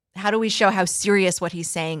we show how serious what he's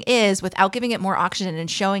saying is without giving it more oxygen and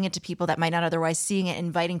showing it to people that might not otherwise seeing it,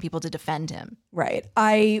 inviting people to defend him? Right.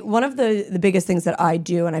 One of the biggest things that I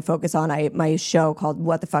do and I focus on, my show called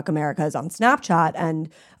What the Fuck America is on Snapchat, and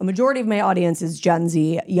a majority of my audience is Gen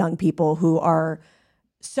Z young people who are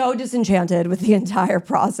so disenchanted with the entire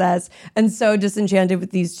process and so disenchanted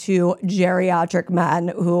with these two geriatric men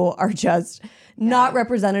who are just not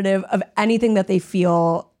representative of anything that they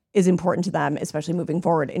feel is important to them, especially moving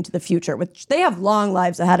forward into the future, which they have long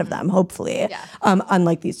lives ahead of them, hopefully,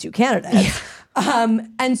 unlike these two candidates.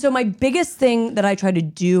 And so my biggest thing that I try to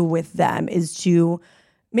do with them is to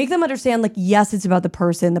make them understand, like, yes, it's about the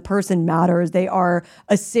person matters. They are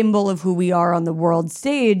a symbol of who we are on the world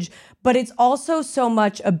stage, but it's also so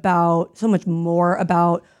much more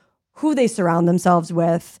about who they surround themselves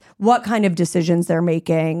with, what kind of decisions they're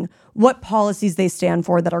making, what policies they stand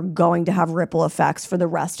for that are going to have ripple effects for the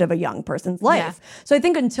rest of a young person's life. So I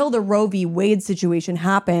think until the Roe v. Wade situation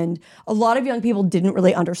happened, a lot of young people didn't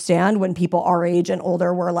really understand when people our age and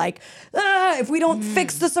older were like, if we don't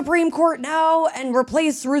fix the Supreme Court now and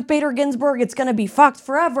replace Ruth Bader Ginsburg, it's going to be fucked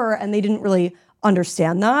forever. And they didn't really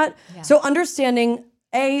understand that. So understanding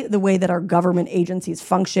the way that our government agencies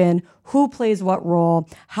function, who plays what role,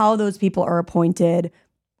 how those people are appointed,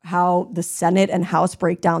 how the Senate and House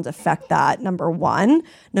breakdowns affect that, number one.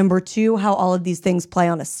 Number two, how all of these things play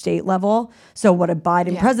on a state level. So what a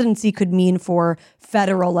Biden presidency could mean for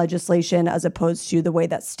federal legislation as opposed to the way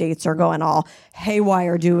that states are going all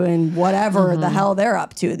haywire doing whatever the hell they're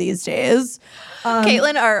up to these days.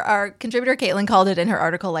 Caitlin, our contributor Caitlin, called it in her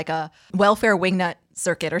article like a welfare wingnut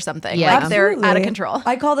circuit or something. Yeah, like they're out of control.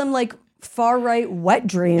 I call them like far-right wet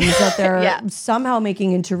dreams that they're somehow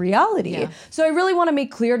making into reality. So I really want to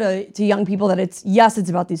make clear to young people that it's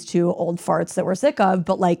about these two old farts that we're sick of,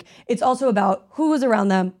 but like it's also about who is around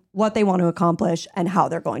them, what they want to accomplish, and how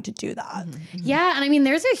they're going to do that. Yeah, and I mean,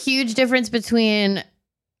 there's a huge difference between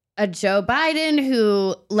a Joe Biden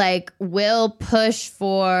who like will push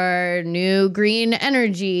for new green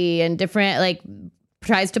energy and different, like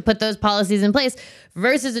tries to put those policies in place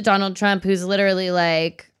versus a Donald Trump who's literally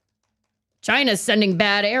like, China's sending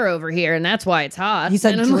bad air over here, and that's why it's hot. He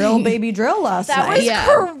said drill, like, baby, drill last night.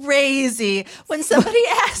 That was crazy. When somebody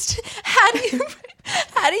asked, how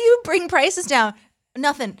do you bring prices down?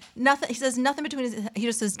 Nothing. He says nothing between he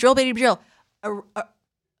just says drill, baby, drill.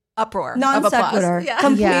 Uproar. Non sequitur.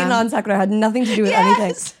 Complete non sequitur. Had nothing to do with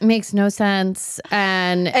anything. Makes no sense.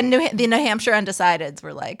 And the New Hampshire undecideds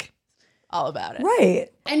were like all about it. Right.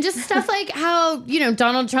 And just stuff like how,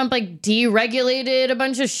 Donald Trump like deregulated a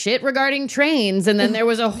bunch of shit regarding trains. And then there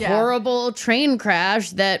was a horrible train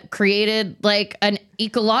crash that created like an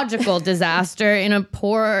ecological disaster in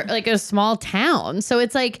a small town. So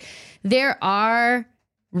it's like there are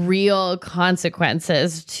real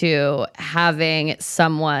consequences to having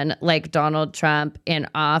someone like Donald Trump in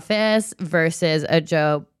office versus a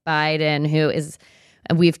Joe Biden who is,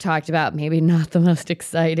 we've talked about, maybe not the most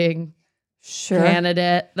exciting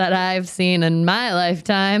candidate that I've seen in my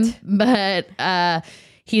lifetime, but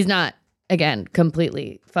he's not, again,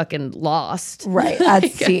 completely fucking lost. Right, at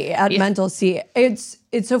sea, at mental sea. It's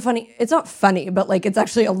so funny. It's not funny, but like it's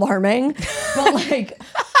actually alarming. But like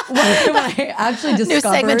when I actually discovered, new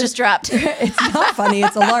segment just dropped. It's not funny.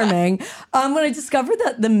 It's alarming. When I discovered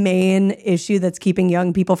that the main issue that's keeping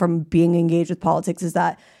young people from being engaged with politics is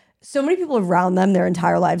that so many people around them their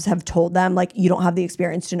entire lives have told them, like, you don't have the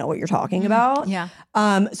experience to know what you're talking about. Yeah.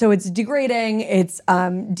 So it's degrading, it's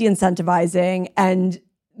de-incentivizing. And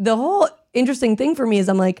the whole interesting thing for me is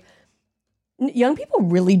I'm like, young people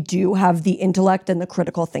really do have the intellect and the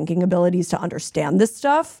critical thinking abilities to understand this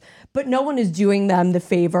stuff, but no one is doing them the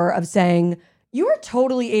favor of saying, you are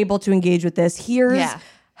totally able to engage with this. Here's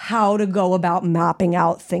how to go about mapping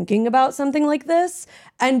out thinking about something like this.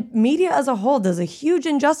 And media as a whole does a huge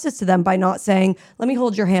injustice to them by not saying, let me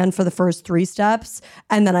hold your hand for the first 3 steps.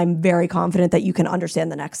 And then I'm very confident that you can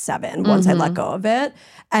understand the next 7 once I let go of it.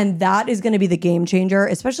 And that is going to be the game changer,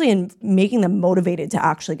 especially in making them motivated to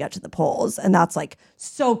actually get to the polls. And that's like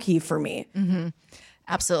so key for me.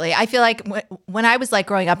 Absolutely. I feel like when I was like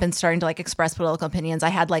growing up and starting to like express political opinions, I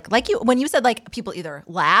had like you, when you said like people either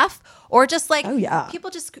laugh or just like, people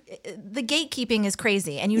just, the gatekeeping is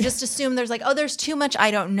crazy. And you just assume there's like, oh, there's too much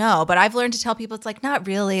I don't know. But I've learned to tell people it's like, not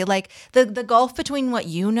really. Like the gulf between what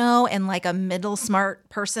you know and like a middle smart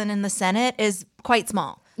person in the Senate is quite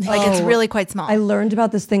small. Like it's really quite small. I learned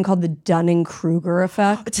about this thing called the Dunning-Kruger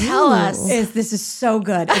effect. Tell us. This is so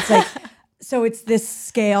good. It's like, so it's this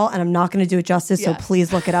scale, and I'm not going to do it justice, so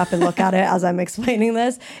please look it up and look at it as I'm explaining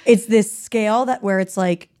this. It's this scale where it's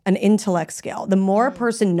like an intellect scale. The more a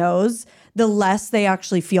person knows, the less they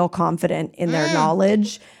actually feel confident in their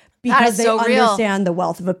knowledge because they understand the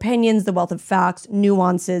wealth of opinions, the wealth of facts,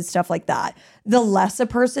 nuances, stuff like that. The less a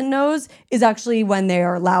person knows is actually when they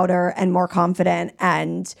are louder and more confident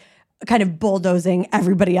and kind of bulldozing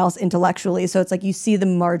everybody else intellectually. So it's like you see the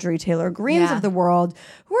Marjorie Taylor Greens of the world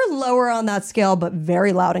who are lower on that scale, but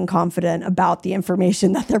very loud and confident about the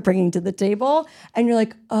information that they're bringing to the table. And you're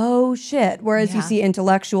like, oh shit. Whereas you see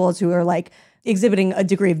intellectuals who are like exhibiting a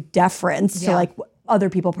degree of deference to like other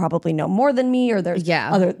people probably know more than me, or there's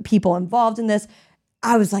other people involved in this.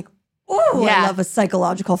 I was like, oh, I love a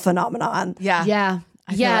psychological phenomenon.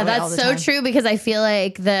 That's so true, because I feel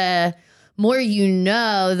like the more you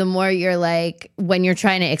know, the more you're like, when you're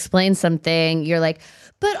trying to explain something, you're like,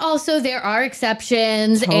 but also there are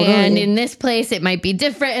exceptions, and in this place it might be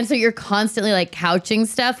different. And so you're constantly like couching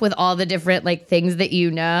stuff with all the different like things that you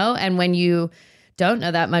know. And when you don't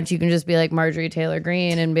know that much, you can just be like Marjorie Taylor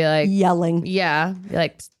Greene and be like yelling. Yeah. Be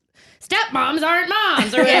like, stepmoms aren't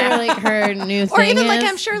moms, or whatever like her new thing or even is. like,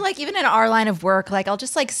 I'm sure like even in our line of work, like I'll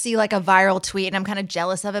just like see like a viral tweet and I'm kind of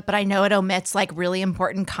jealous of it, but I know it omits like really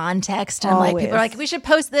important context. And I'm like, people are like, we should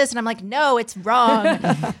post this. And I'm like, no, it's wrong.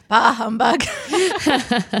 Bah humbug.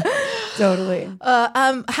 Totally.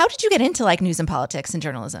 How did you get into like news and politics and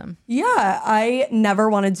journalism? Yeah, I never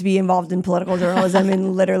wanted to be involved in political journalism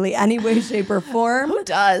in literally any way, shape, or form. Who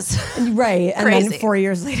does? Right. And then 4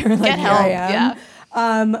 years later, like, get help. Here I am. Yeah.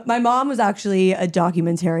 My mom was actually a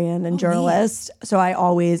documentarian and journalist. So I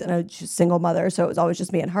always, and she's a single mother, so it was always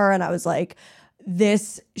just me and her. And I was like,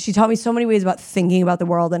 she taught me so many ways about thinking about the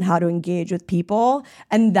world and how to engage with people.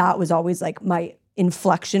 And that was always like my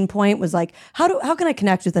inflection point, was like, how can I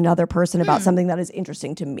connect with another person about something that is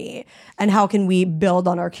interesting to me? And how can we build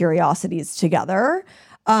on our curiosities together?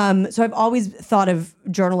 So I've always thought of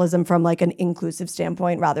journalism from like an inclusive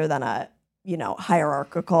standpoint rather than a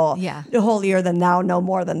hierarchical, holier than thou, no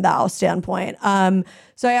more than thou standpoint.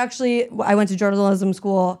 So I went to journalism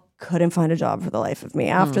school, couldn't find a job for the life of me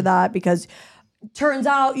after that, because turns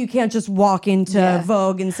out you can't just walk into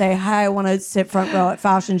Vogue and say, hi, I want to sit front row at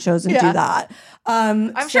fashion shows and do that.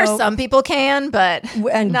 I'm sure some people can, but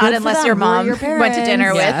not unless your mom went to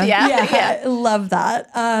dinner with. I love that.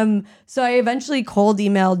 So I eventually cold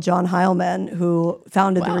emailed John Heilman, who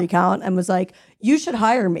founded The Recount, and was like, you should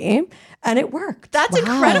hire me. And it worked. That's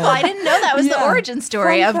incredible. I didn't know that was the origin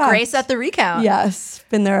story of Grace at The Recount. Yes.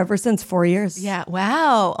 Been there ever since, 4 years. Yeah.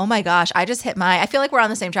 Wow. Oh my gosh. I feel like we're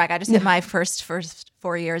on the same track. I just hit my first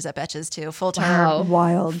 4 years at Betches too. Full term. Wow.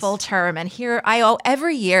 Wild. Full term. And here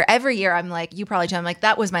every year I'm like, you probably tell I'm like,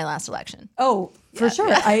 that was my last election. Oh, for sure.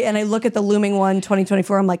 Yeah. I look at the looming one,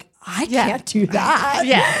 2024. I'm like, I can't do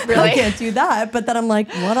that. Really. I can't do that. But then I'm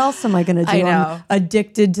like, what else am I going to do? I'm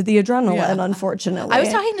addicted to the adrenaline, unfortunately. I was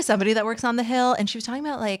talking to somebody that works on the Hill, and she was talking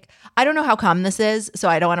about like, I don't know how common this is, so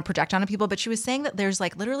I don't want to project onto people, but she was saying that there's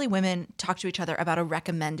like literally women talk to each other about a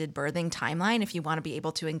recommended birthing timeline if you want to be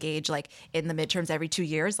able to engage like in the midterms every 2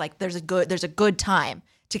 years. Like there's a good time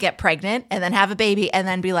to get pregnant and then have a baby and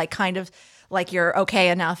then be like kind of like you're okay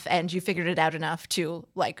enough and you figured it out enough to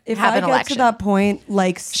like have an election. If I get to that point,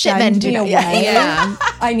 like send me away.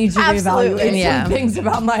 I need to reevaluate some things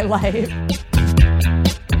about my life.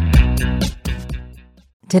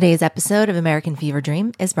 Today's episode of American Fever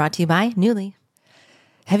Dream is brought to you by Nuuly.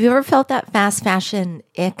 Have you ever felt that fast fashion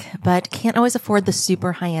ick, but can't always afford the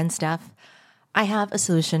super high-end stuff? I have a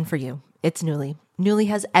solution for you. It's Nuuly. Nuuly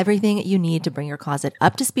has everything you need to bring your closet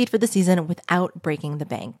up to speed for the season without breaking the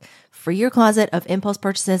bank. Free your closet of impulse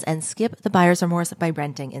purchases and skip the buyer's remorse by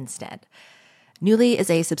renting instead. Nuuly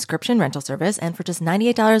is a subscription rental service, and for just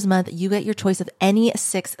 $98 a month, you get your choice of any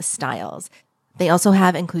 6 styles. They also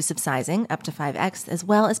have inclusive sizing, up to 5X, as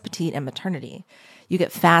well as petite and maternity. You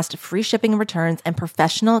get fast, free shipping and returns and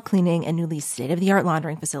professional cleaning and Nuuly's state-of-the-art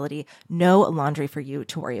laundering facility. No laundry for you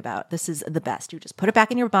to worry about. This is the best. You just put it back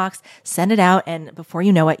in your box, send it out, and before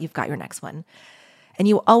you know it, you've got your next one. And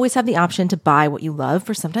you always have the option to buy what you love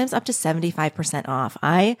for sometimes up to 75% off.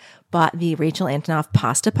 I bought the Rachel Antonoff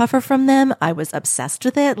pasta puffer from them. I was obsessed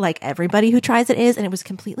with it, like everybody who tries it is, and it was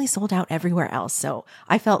completely sold out everywhere else. So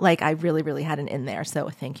I felt like I really, really had an in there. So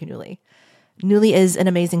thank you, Nuuly. Nuuly is an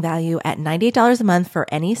amazing value at $98 a month for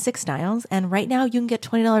any 6 styles. And right now you can get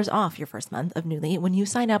 $20 off your first month of Nuuly when you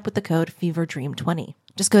sign up with the code FEVERDREAM20.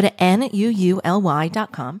 Just go to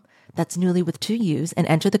NUULY.com. That's Nuuly with 2 U's, and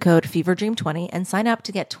enter the code FEVERDREAM20 and sign up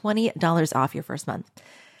to get $20 off your first month.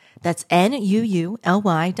 That's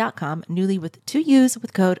NUULY.com, Nuuly with 2 U's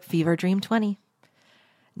with code FEVERDREAM20.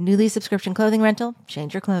 Nuuly subscription clothing rental,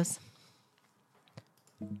 change your clothes.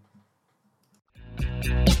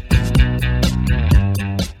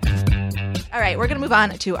 All right, we're going to move on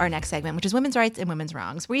to our next segment, which is women's rights and women's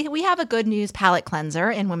wrongs. We have a good news palate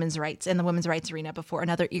cleanser in women's rights, in the women's rights arena, before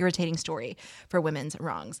another irritating story for women's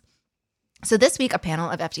wrongs. So this week, a panel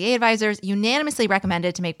of FDA advisors unanimously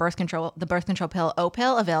recommended to make the birth control pill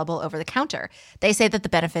Opill available over the counter. They say that the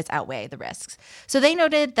benefits outweigh the risks. So they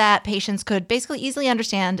noted that patients could basically easily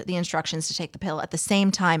understand the instructions to take the pill at the same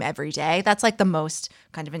time every day. That's like the most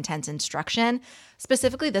kind of intense instruction.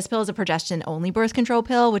 Specifically, this pill is a progestin-only birth control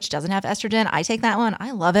pill, which doesn't have estrogen. I take that one.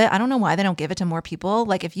 I love it. I don't know why they don't give it to more people.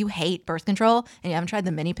 Like, if you hate birth control and you haven't tried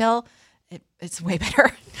the mini pill, it's way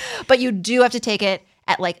better. But you do have to take it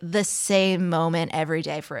at like the same moment every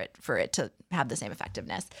day for it to have the same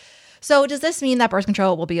effectiveness. So does this mean that birth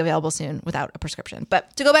control will be available soon without a prescription?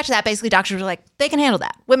 But to go back to that, basically doctors are like, they can handle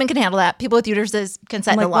that. Women can handle that. People with uteruses can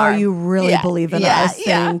set an alarm. Are you really believing us?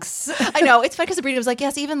 Thanks. I know. It's funny because Sabrina was like,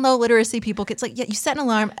 yes, even low literacy people, it's like, yeah, you set an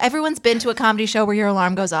alarm. Everyone's been to a comedy show where your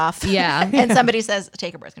alarm goes off. Yeah. And somebody says,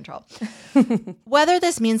 take a birth control. Whether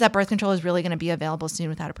this means that birth control is really going to be available soon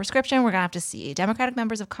without a prescription, we're going to have to see. Democratic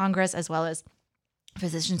members of Congress, as well as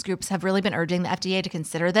physicians groups, have really been urging the FDA to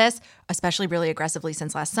consider this, especially really aggressively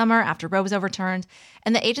since last summer after Roe was overturned,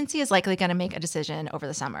 and the agency is likely going to make a decision over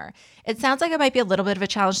the summer. It sounds like it might be a little bit of a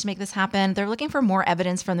challenge to make this happen. They're looking for more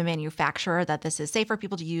evidence from the manufacturer that this is safe for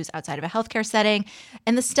people to use outside of a healthcare setting,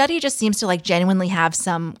 and the study just seems to like genuinely have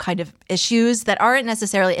some kind of issues that aren't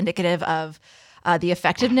necessarily indicative of the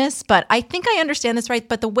effectiveness. But I think I understand this right.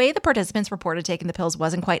 But the way the participants reported taking the pills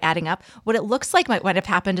wasn't quite adding up. What it looks like might have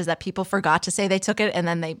happened is that people forgot to say they took it and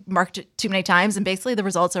then they marked it too many times. And basically the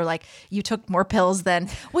results are like, you took more pills than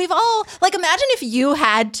we've all, like, imagine if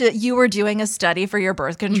you were doing a study for your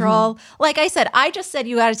birth control. Mm-hmm. Like I said, I just said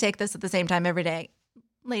you got to take this at the same time every day.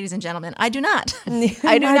 Ladies and gentlemen, I do not.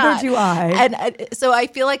 I do not. Neither do I. And so I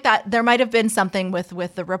feel like that there might have been something with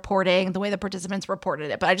the reporting, the way the participants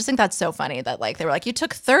reported it. But I just think that's so funny that like they were like, you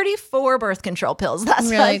took 34 birth control pills. That's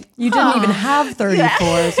really, like, you didn't even have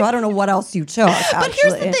 34. So I don't know what else you took. But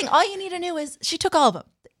here's the thing. All you need to know is she took all of them.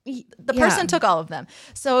 The person took all of them.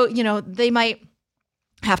 So, they might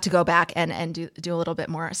have to go back and do a little bit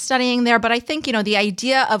more studying there. But I think, the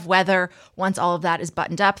idea of whether once all of that is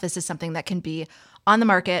buttoned up, this is something that can be on the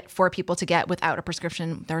market for people to get without a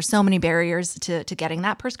prescription. There are so many barriers to getting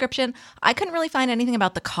that prescription. I couldn't really find anything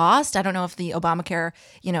about the cost. I don't know if the Obamacare,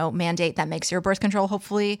 mandate that makes your birth control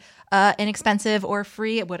hopefully inexpensive or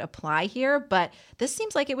free, it would apply here. But this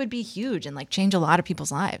seems like it would be huge and like change a lot of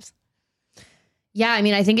people's lives. Yeah, I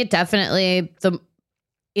mean, I think it definitely,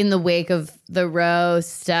 in the wake of the Roe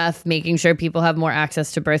stuff, making sure people have more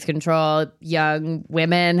access to birth control, young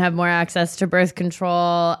women have more access to birth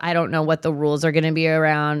control. I don't know what the rules are going to be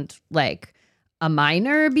around like a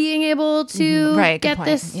minor being able to get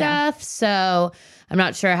this stuff. Yeah. So I'm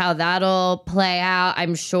not sure how that'll play out.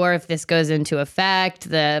 I'm sure if this goes into effect,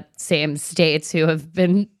 the same states who have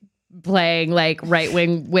been playing like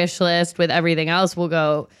right-wing wish list with everything else will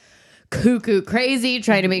go cuckoo crazy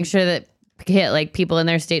trying to make sure that people in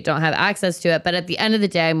their state don't have access to it. But at the end of the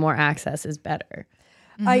day, more access is better.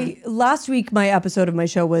 Last week, my episode of my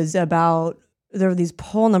show was about, there were these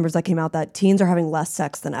poll numbers that came out that teens are having less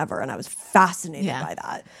sex than ever. And I was fascinated by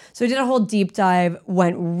that. So I did a whole deep dive,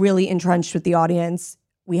 went really entrenched with the audience.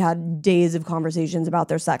 We had days of conversations about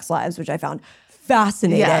their sex lives, which I found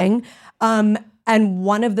fascinating. Yeah. And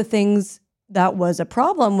one of the things that was a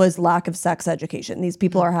problem was lack of sex education. These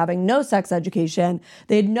people are having no sex education.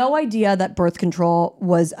 They had no idea that birth control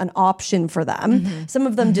was an option for them. Mm-hmm. Some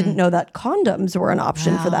of them didn't know that condoms were an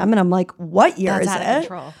option for them. And I'm like, what year is it? Out of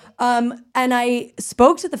control. And I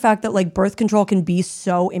spoke to the fact that like birth control can be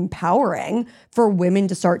so empowering for women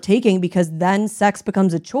to start taking, because then sex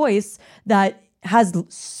becomes a choice that has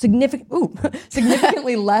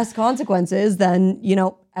significantly less consequences than,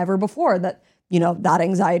 ever before. That, that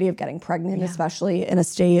anxiety of getting pregnant, especially in a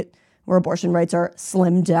state where abortion rights are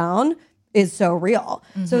slimmed down, is so real.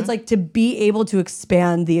 So it's like to be able to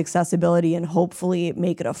expand the accessibility and hopefully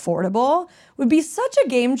make it affordable would be such a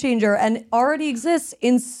game changer, and already exists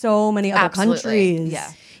in so many other countries.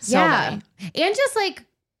 Yeah. Many. And just like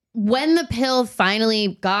when the pill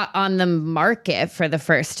finally got on the market for the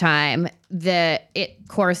first time, it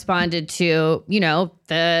corresponded to,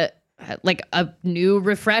 the like a new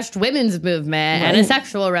refreshed women's movement and a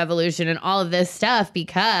sexual revolution and all of this stuff,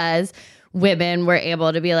 because women were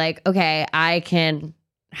able to be like, okay, I can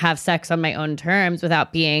have sex on my own terms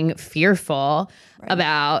without being fearful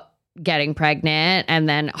about getting pregnant and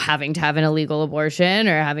then having to have an illegal abortion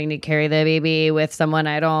or having to carry the baby with someone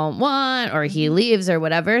I don't want, or he leaves or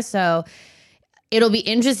whatever. So it'll be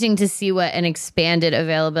interesting to see what an expanded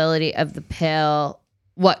availability of the pill,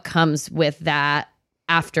 what comes with that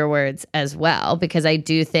afterwards as well, because I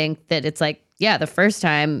do think that it's like, the first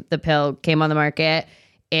time the pill came on the market,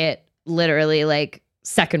 it literally like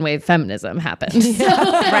second wave feminism happened.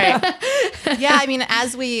 Right. Yeah, I mean,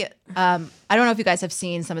 as we, I don't know if you guys have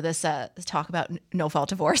seen some of this talk about no-fault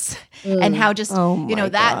divorce and how just,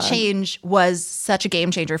 that change was such a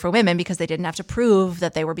game changer for women because they didn't have to prove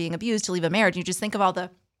that they were being abused to leave a marriage. You just think of all the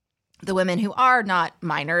women who are not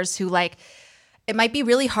minors who like, it might be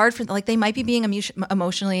really hard for, like, they might be being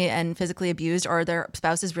emotionally and physically abused, or their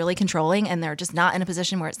spouse is really controlling and they're just not in a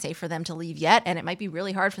position where it's safe for them to leave yet. And it might be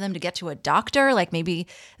really hard for them to get to a doctor. Like maybe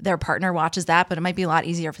their partner watches that, but it might be a lot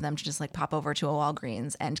easier for them to just like pop over to a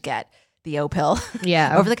Walgreens and get the O-pill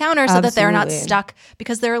over the counter so that they're not stuck,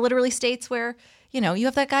 because there are literally states where, you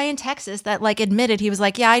have that guy in Texas that like admitted, he was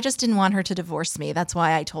like, I just didn't want her to divorce me. That's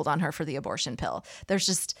why I told on her for the abortion pill. There's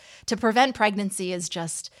just, to prevent pregnancy is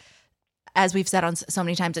just, as we've said on so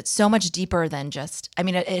many times, it's so much deeper than just,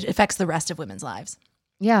 it affects the rest of women's lives.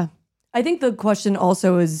 Yeah. I think the question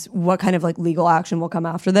also is what kind of like legal action will come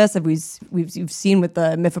after this. We've seen with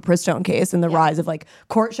the mifepristone case and the rise of like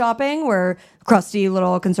court shopping, where crusty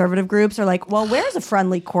little conservative groups are like, well, where's a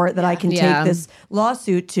friendly court that I can take this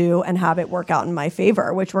lawsuit to and have it work out in my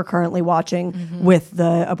favor, which we're currently watching with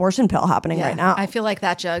the abortion pill happening right now. I feel like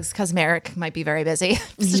that Jugs, because Merrick might be very busy.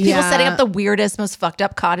 People setting up the weirdest, most fucked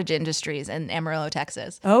up cottage industries in Amarillo,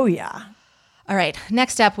 Texas. Oh, yeah. All right.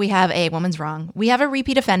 Next up, we have a woman's wrong. We have a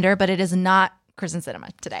repeat offender, but it is not Kristen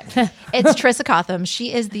Sinema today. It's Trisha Cotham.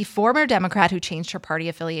 She is the former Democrat who changed her party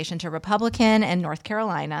affiliation to Republican in North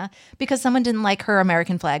Carolina because someone didn't like her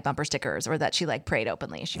American flag bumper stickers, or that she like prayed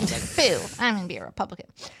openly. She was like, boo, I'm going to be a Republican.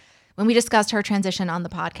 When we discussed her transition on the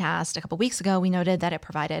podcast a couple weeks ago, we noted that it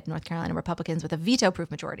provided North Carolina Republicans with a veto-proof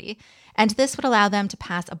majority, and this would allow them to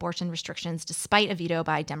pass abortion restrictions despite a veto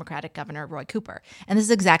by Democratic Governor Roy Cooper. And this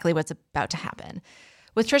is exactly what's about to happen.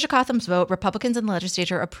 With Trisha Cotham's vote, Republicans in the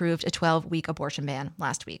legislature approved a 12-week abortion ban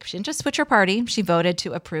last week. She didn't just switch her party. She voted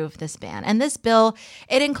to approve this ban. And this bill,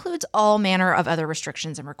 it includes all manner of other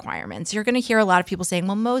restrictions and requirements. You're going to hear a lot of people saying,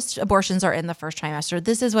 well, most abortions are in the first trimester.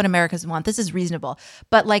 This is what Americans want. This is reasonable.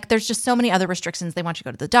 But like, there's just so many other restrictions. They want you to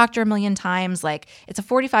go to the doctor a million times. Like, it's a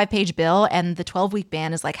 45-page bill, and the 12-week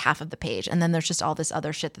ban is like half of the page. And then there's just all this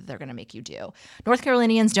other shit that they're going to make you do. North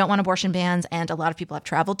Carolinians don't want abortion bans, and a lot of people have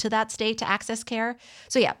traveled to that state to access care.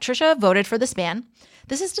 So yeah, Trisha voted for this ban.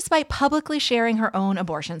 This is despite publicly sharing her own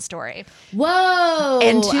abortion story. Whoa!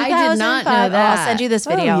 In 2005, I did not know that. I'll send you this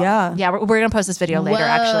video. Oh, yeah. Yeah, we're going to post this video later,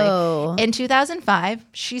 actually. In 2005,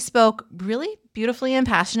 she spoke really beautifully and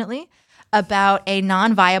passionately about a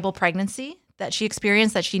non-viable pregnancy that she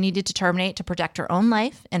experienced that she needed to terminate to protect her own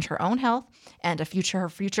life and her own health and her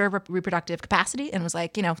future reproductive capacity, and was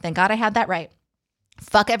like, thank God I had that right.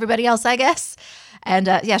 Fuck everybody else, I guess. And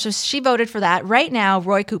so she voted for that. Right now,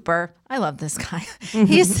 Roy Cooper, I love this guy.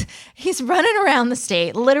 He's running around the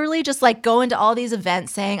state, literally just like going to all these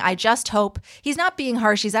events saying, I just hope. He's not being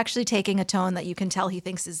harsh. He's actually taking a tone that you can tell he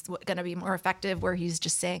thinks is going to be more effective, where he's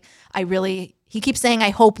just saying, he keeps saying, I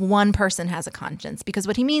hope one person has a conscience. Because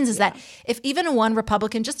what he means is that if even one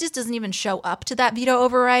Republican just doesn't even show up to that veto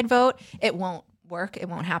override vote, it won't work. It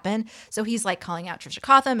won't happen. So he's like calling out Trisha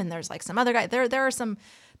Cotham, and there's like some other guy.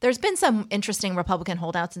 There's been some interesting Republican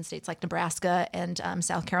holdouts in states like Nebraska and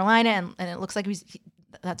South Carolina, and it looks like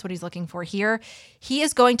that's what he's looking for here. He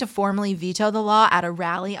is going to formally veto the law at a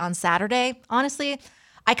rally on Saturday. Honestly,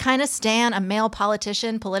 I kind of stan a male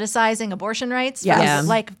politician politicizing abortion rights. Yes.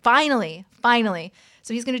 Like finally.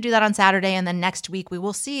 So he's going to do that on Saturday, and then next week we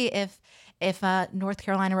will see if North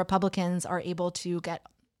Carolina Republicans are able to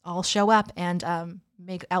all show up and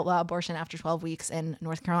outlaw abortion after 12 weeks in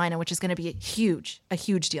North Carolina, which is going to be a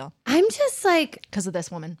huge deal. I'm just like, because of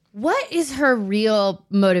this woman. What is her real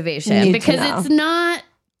motivation? Because it's not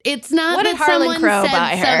what that did Harlan someone Crow said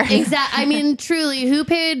buy her? I mean, truly, who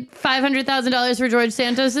paid $500,000 for George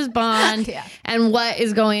Santos's bond? Yeah. And what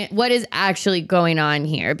is actually going on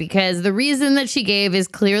here? Because the reason that she gave is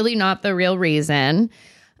clearly not the real reason.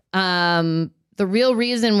 The real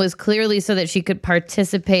reason was clearly so that she could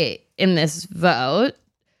participate in this vote.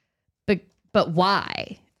 But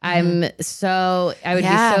why? I would be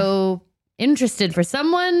so interested for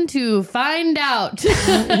someone to find out.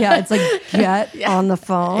 Yeah, it's like get on the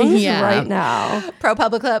phone right now.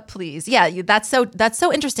 ProPublica, please. Yeah, that's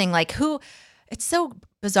so interesting. Like it's so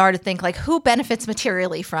bizarre to think like who benefits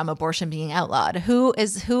materially from abortion being outlawed? Who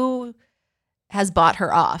has bought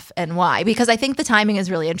her off and why? Because I think the timing is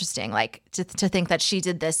really interesting. Like to think that she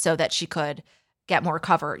did this so that she could get more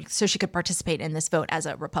cover, so she could participate in this vote as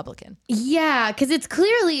a Republican. Yeah, because it's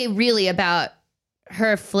clearly really about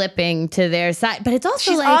her flipping to their side, but it's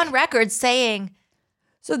also she's on record saying.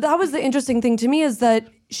 So that was the interesting thing to me, is that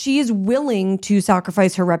she is willing to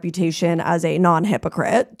sacrifice her reputation as a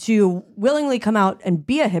non-hypocrite to willingly come out and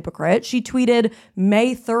be a hypocrite. She tweeted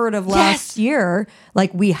May 3rd of last year,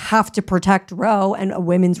 like, we have to protect Roe and a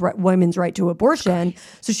women's right to abortion.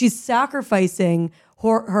 So she's sacrificing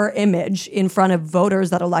her image in front of voters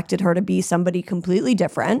that elected her to be somebody completely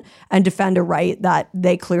different and defend a right that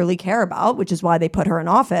they clearly care about, which is why they put her in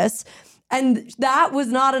office. And that was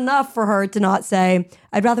not enough for her to not say,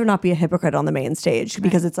 I'd rather not be a hypocrite on the main stage,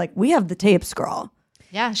 because it's like, we have the tapes, girl.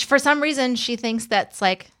 Yeah. For some reason, she thinks that's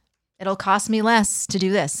like, it'll cost me less to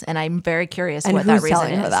do this. And I'm very curious what that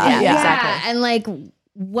reason is. That? Yeah, exactly. And like,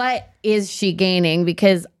 what is she gaining?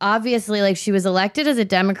 Because obviously, like, she was elected as a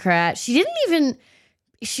Democrat.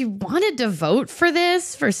 She wanted to vote for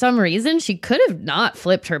this for some reason. She could have not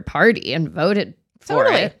flipped her party and voted for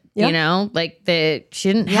it. Yeah. You know, like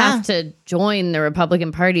she didn't have to join the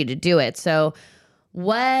Republican Party to do it. So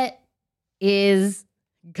what is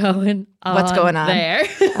going on? What's going on there?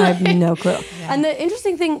 I have no clue. Yeah. And the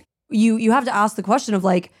interesting thing, you have to ask the question of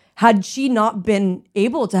like, had she not been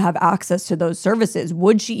able to have access to those services,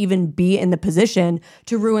 would she even be in the position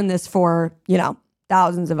to ruin this for,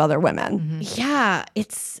 thousands of other women? Mm-hmm. Yeah,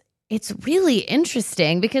 it's really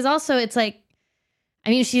interesting, because also it's like, I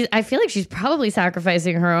mean, I feel like she's probably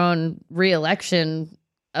sacrificing her own re-election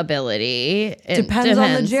ability. Depends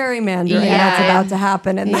on the gerrymandering that's about to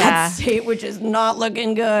happen in that state, which is not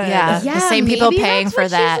looking good. Yeah, the same people paying for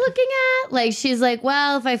that. She's looking at, like, she's like,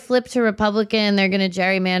 well, if I flip to Republican, they're going to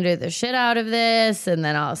gerrymander the shit out of this, and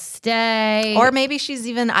then I'll stay. Or maybe she's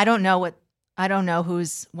even, I don't know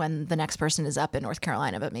when the next person is up in North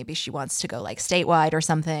Carolina, but maybe she wants to go like statewide or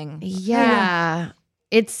something. Yeah.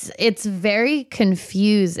 It's very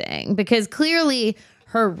confusing, because clearly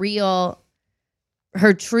her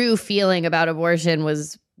true feeling about abortion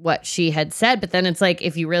was what she had said. But then it's like,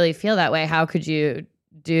 if you really feel that way, how could you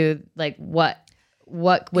do, like, what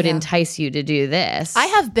would entice you to do this? I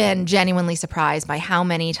have been genuinely surprised by how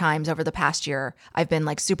many times over the past year I've been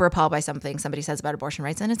like super appalled by something somebody says about abortion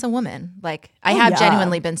rights, and it's a woman. Like, I have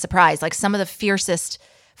genuinely been surprised. Like, some of the fiercest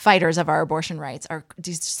fighters of our abortion rights are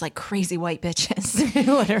these just like crazy white bitches.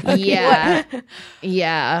 Literally.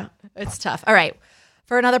 Yeah. It's tough. All right.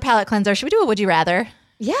 For another palate cleanser, should we do a Would You Rather?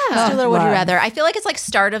 Yeah. Let's do a little Would You Rather. I feel like it's like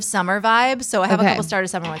start of summer vibes, so I have a couple start of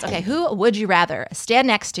summer ones. Okay, who would you rather stand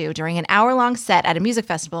next to during an hour-long set at a music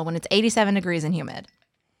festival when it's 87 degrees and humid?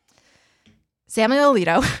 Samuel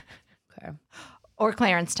Alito or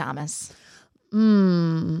Clarence Thomas?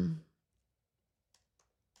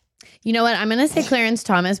 You know what? I'm going to say Clarence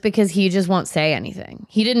Thomas, because he just won't say anything.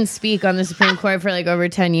 He didn't speak on the Supreme Court for like over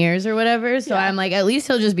 10 years or whatever. So I'm like, at least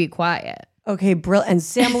he'll just be quiet. Okay, brilliant. And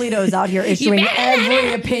Sam Alito is out here issuing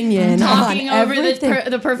every opinion. Talking over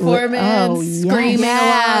the performance, screaming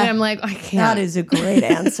along. I'm like, I can't. That is a great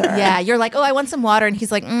answer. Yeah, you're like, oh, I want some water. And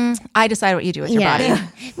he's like, I decide what you do with your body.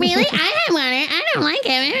 Really? I want water. I don't like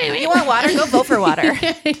it. You want water? Go vote for water.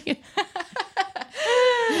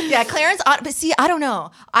 Yeah, Clarence. But see, I don't know.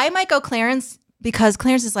 I might go Clarence, because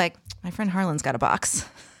Clarence is like, my friend Harlan's got a box.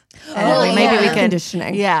 Maybe we can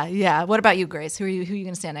conditioning. Yeah. What about you, Grace? Who are you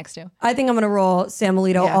going to stand next to? I think I'm going to roll Sam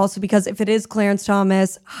Alito, also because if it is Clarence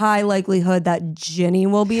Thomas, high likelihood that Ginny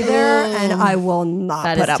will be there, and I will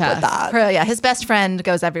not put up with that. His best friend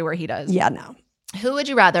goes everywhere he does. Yeah, no. Who would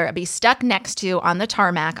you rather be stuck next to on the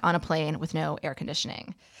tarmac on a plane with no air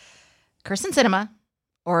conditioning? Kirsten Sinema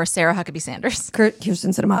or Sarah Huckabee Sanders?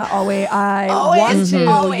 Kirsten Sinema. Always. Always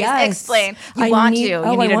explain. You want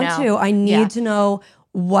to. I need to know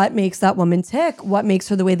what makes that woman tick, what makes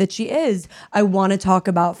her the way that she is. I want to talk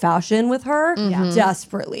about fashion with her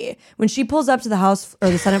desperately. When she pulls up to the House or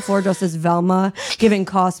the Senate floor dressed as Velma, giving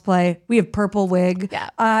cosplay, we have purple wig. Yeah.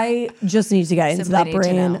 I just need to get into that need to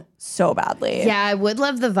brain know. so badly. Yeah, I would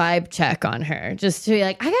love the vibe check on her. Just to be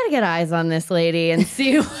like, I got to get eyes on this lady and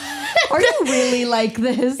see Are you really like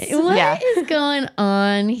this? what is going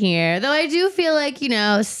on here. Though I do feel like,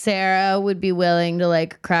 Sarah would be willing to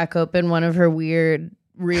like crack open one of her weird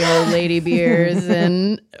real lady beers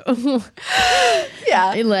and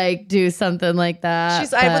like do something like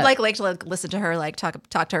that. I would like to listen to her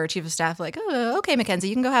talk to her chief of staff like, oh, okay, Mackenzie,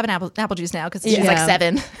 you can go have an apple juice now because she's like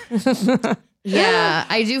 7. Yeah,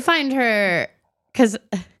 I do find her because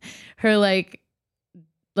her like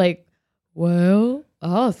well,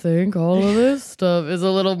 I think all of this stuff is a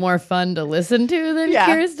little more fun to listen to than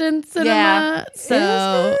Kirsten Sinema. Yeah.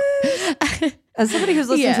 So as somebody who's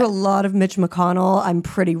listened to a lot of Mitch McConnell, I'm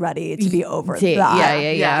pretty ready to be over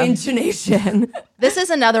that intonation. This is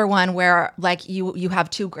another one where like you have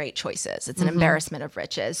 2 great choices. It's an embarrassment of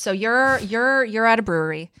riches. So you're at a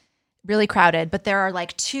brewery, really crowded, but there are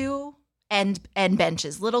like 2 end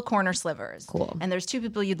benches, little corner slivers. Cool. And there's 2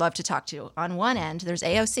 people you'd love to talk to. On one end, there's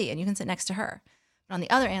AOC, and you can sit next to her. But on the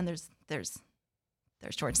other end, there's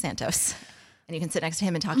George Santos, and you can sit next to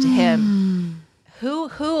him and talk to him.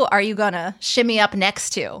 Who are you gonna shimmy up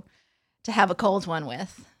next to have a cold one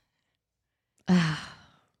with? It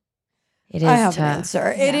is I have tough. an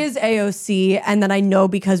answer. It is AOC, and then I know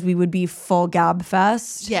because we would be full Gab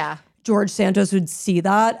Fest. Yeah. George Santos would see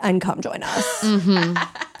that and come join us.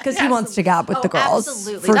 Because he wants to gab with the girls.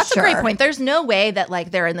 Absolutely. That's a great point. There's no way that like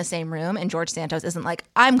they're in the same room and George Santos isn't like,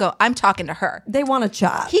 I'm talking to her. They want to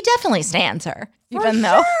chat. He definitely stands her. Yeah. I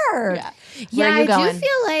do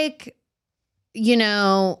feel like,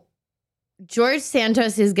 George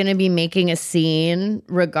Santos is going to be making a scene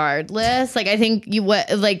regardless. Like I think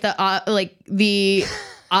the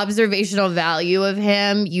observational value of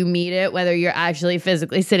him, you meet it whether you're actually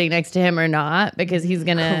physically sitting next to him or not, because he's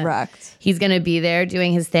gonna be there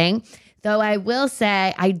doing his thing. Though I will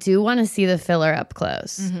say I do want to see the filler up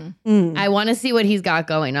close. I want to see what he's got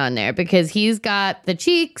going on there, because he's got the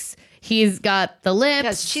cheeks, he's got the lips. Yeah,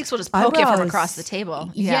 his cheeks will just poke you from across the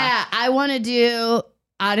table. Yeah, I want to do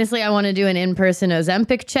an in-person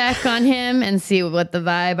Ozempic check on him and see what the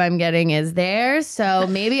vibe I'm getting is there. So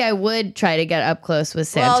maybe I would try to get up close with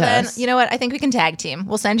Santos. Well, then, you know what? I think we can tag team.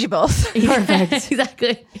 We'll send you both. Perfect.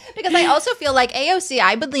 Exactly. Because I also feel like AOC,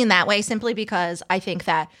 I would lean that way simply because I think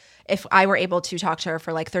that if I were able to talk to her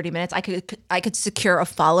for like 30 minutes, I could secure a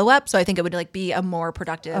follow-up. So I think it would like be a more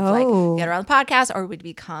productive, like get her on the podcast, or we'd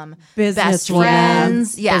become best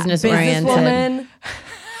friends. Yeah. Businesswoman.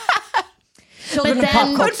 Children but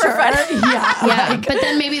then, good for but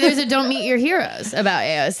then maybe there's a don't meet your heroes about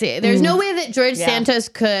AOC. There's no way that George Santos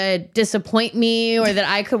could disappoint me, or that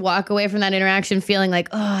I could walk away from that interaction feeling like,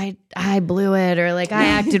 oh, I blew it, or like I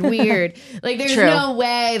acted weird. Like there's no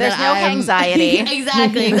way there's that no anxiety.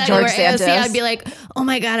 exactly. George Where Santos. AOC, I'd be like, oh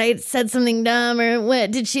my God, I said something dumb, or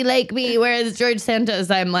what? Did she like me? Whereas George Santos,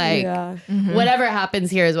 I'm like, whatever happens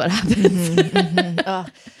here is what happens. Oh,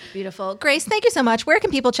 beautiful. Grace, thank you so much. Where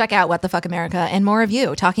can people check out What the Fuck America and more of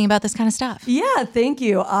you talking about this kind of stuff? Yeah, thank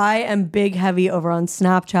you. I am big heavy over on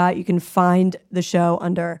Snapchat. You can find the show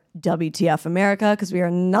under WTF America, because we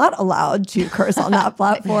are not allowed to curse on that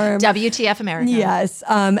platform. WTF America. Yes.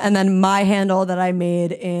 And then my handle that I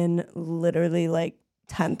made in literally like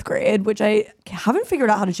 10th grade, which I haven't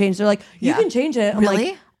figured out how to change. They're like, you can change it. I'm Really?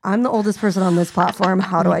 like, I'm the oldest person on this platform.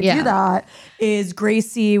 How do I do that? Is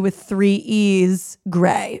Gracie with 3 E's,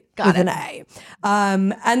 Gray with an A.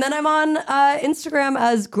 And then I'm on Instagram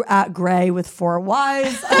as at Gray with 4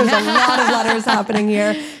 Y's. There's a lot of letters happening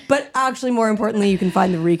here. But actually, more importantly, you can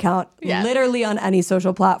find the recount literally on any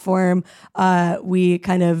social platform. We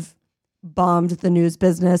kind of bombed the news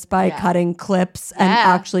business by cutting clips and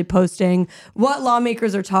actually posting what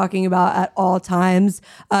lawmakers are talking about at all times.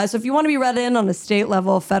 So if you want to be read in on a state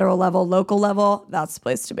level, federal level, local level, that's the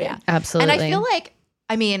place to be. Absolutely. And I feel like,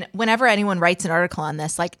 whenever anyone writes an article on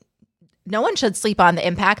this, like, no one should sleep on the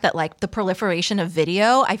impact that like the proliferation of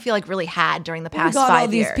video, I feel like really had during the past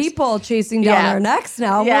 5 years. All these people chasing down our necks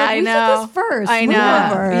now. Yeah, I know. Did this first. I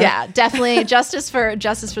know. Yeah, definitely justice for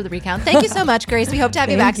the recount. Thank you so much, Grace. We hope to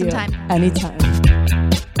have you back sometime. Anytime.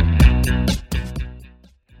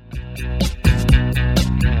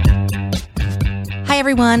 Hi,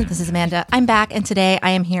 everyone, this is Amanda. I'm back, and today I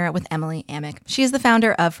am here with Emily Amick. She is the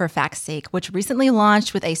founder of For Fact's Sake, which recently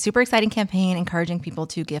launched with a super exciting campaign encouraging people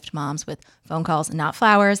to gift moms with phone calls and not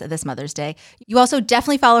flowers this Mother's Day. You also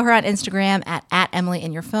definitely follow her on Instagram at Emily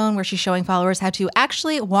in your phone, where she's showing followers how to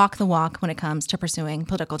actually walk the walk when it comes to pursuing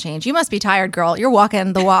political change. You must be tired, girl. You're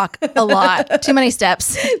walking the walk a lot. Too many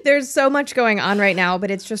steps. There's so much going on right now,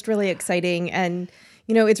 but it's just really exciting. And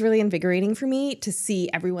you know, it's really invigorating for me to see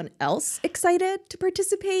everyone else excited to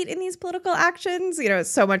participate in these political actions. You know,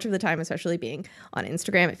 so much of the time, especially being on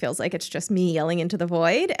Instagram, it feels like it's just me yelling into the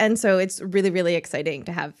void. And so it's really, really exciting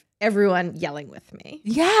to have everyone yelling with me.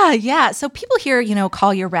 Yeah. So people hear, you know,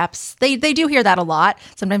 call your reps. They do hear that a lot.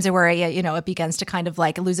 Sometimes they worry, you know, it begins to kind of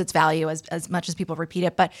like lose its value as much as people repeat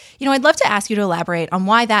it. But, you know, I'd love to ask you to elaborate on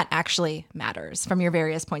why that actually matters from your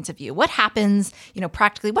various points of view. What happens, you know,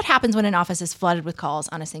 practically, what happens when an office is flooded with calls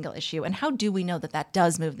on a single issue? And how do we know that that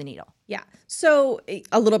does move the needle? Yeah. So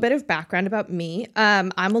a little bit of background about me.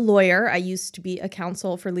 I'm a lawyer. I used to be a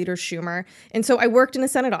counsel for Leader Schumer. And so I worked in a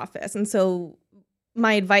Senate office. And so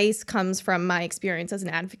my advice comes from my experience as an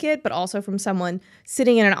advocate, but also from someone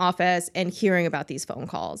sitting in an office and hearing about these phone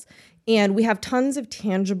calls. And we have tons of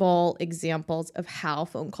tangible examples of how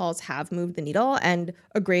phone calls have moved the needle. And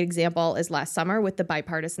a great example is last summer with the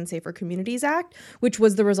Bipartisan Safer Communities Act, which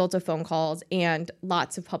was the result of phone calls and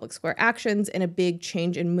lots of public square actions and a big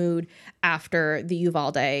change in mood after the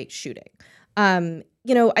Uvalde shooting. You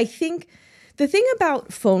know, I think the thing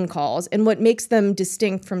about phone calls and what makes them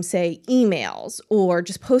distinct from, say, emails or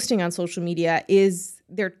just posting on social media is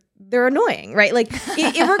they're annoying, right? Like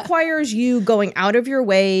it requires you going out of your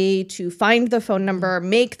way to find the phone number,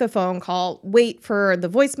 make the phone call, wait for the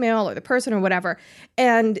voicemail or the person or whatever.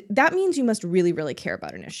 And that means you must really, really care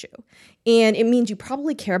about an issue. And it means you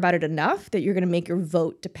probably care about it enough that you're going to make your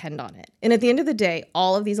vote depend on it. And at the end of the day,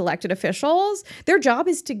 all of these elected officials, their job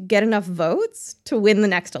is to get enough votes to win the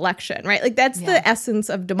next election, right? Like that's the essence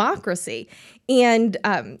of democracy. And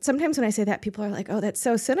sometimes when I say that, people are like, oh, that's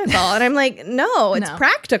so cynical. And I'm like, no, it's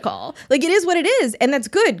practical. Like it is what it is. And that's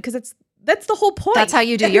good because that's the whole point. That's how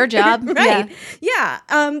you do your job. Right. Yeah.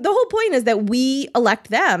 The whole point is that we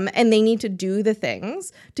elect them and they need to do the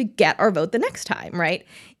things to get our vote the next time. Right.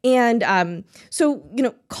 And so, you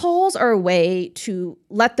know, calls are a way to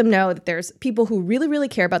let them know that there's people who really, really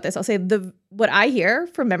care about this. I'll say what I hear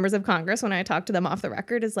from members of Congress when I talk to them off the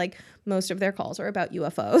record is like most of their calls are about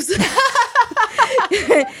UFOs.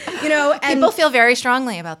 You know, and people feel very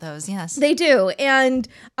strongly about those. Yes, they do. And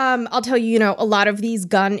I'll tell you, you know, a lot of these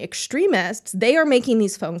gun extremists, they are making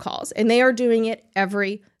these phone calls and they are doing it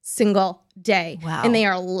every single day. Wow. And they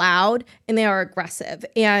are loud and they are aggressive.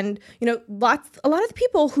 And, you know, a lot of the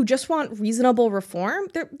people who just want reasonable reform,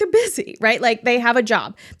 they're busy, right? Like they have a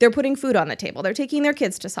job. They're putting food on the table. They're taking their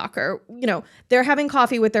kids to soccer. You know, they're having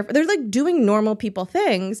coffee with they're like doing normal people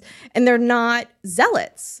things and they're not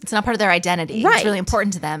zealots. It's not part of their identity. Right. It's really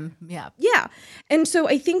important to them. Yeah. Yeah. And so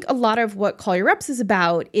I think a lot of what Call Your Reps is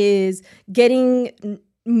about is getting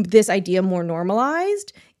this idea more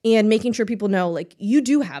normalized and making sure people know, like, you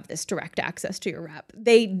do have this direct access to your rep.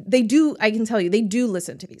 They do, I can tell you, they do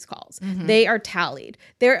listen to these calls. Mm-hmm. They are tallied.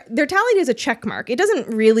 They're tallied as a check mark. It doesn't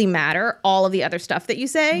really matter all of the other stuff that you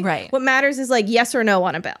say. Right. What matters is like yes or no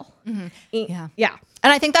on a bill. Mm-hmm. Yeah.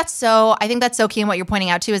 And I think that's so key. And what you're pointing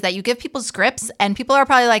out too is that you give people scripts, and people are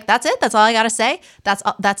probably like, "That's it. That's all I got to say. That's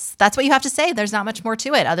what you have to say. There's not much more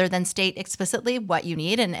to it other than state explicitly what you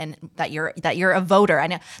need and that you're a voter." I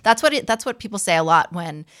know that's what people say a lot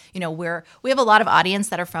when, you know, we have a lot of audience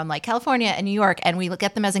that are from like California and New York, and we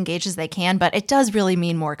get them as engaged as they can. But it does really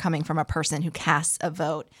mean more coming from a person who casts a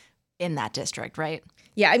vote in that district, right?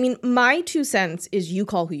 Yeah. I mean, my 2 cents is you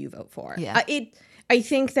call who you vote for. Yeah. I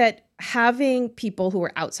think that having people who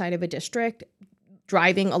are outside of a district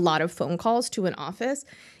driving a lot of phone calls to an office,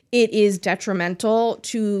 it is detrimental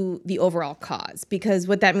to the overall cause, because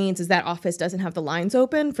what that means is that office doesn't have the lines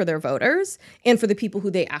open for their voters and for the people who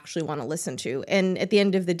they actually want to listen to. And at the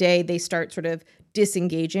end of the day, they start sort of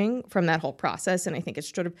disengaging from that whole process. And I think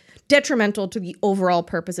it's sort of detrimental to the overall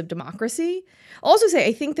purpose of democracy. I'll also say,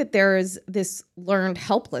 I think that there is this learned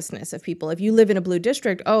helplessness of people. If you live in a blue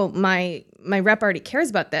district, oh, my rep already cares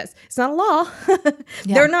about this. It's not a law.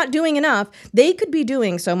 They're not doing enough. They could be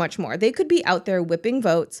doing so much more. They could be out there whipping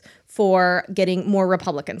votes for getting more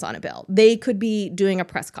Republicans on a bill. They could be doing a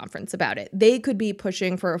press conference about it. They could be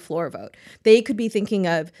pushing for a floor vote. They could be thinking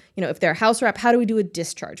of, you know, if they're House rep, how do we do a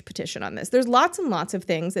discharge petition on this? There's lots and lots of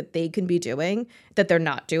things that they can be doing that they're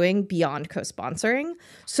not doing beyond co-sponsoring.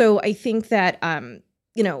 So I think that,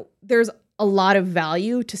 you know, there's a lot of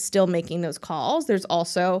value to still making those calls. There's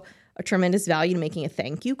also a tremendous value to making a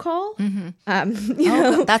thank you call.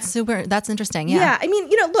 That's interesting. Yeah. I mean,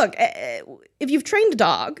 look, if you've trained a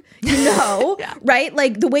dog, right?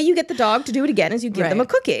 Like the way you get the dog to do it again is you give them a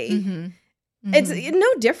cookie. It's no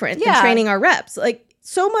different than training our reps. Like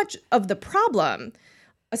so much of the problem,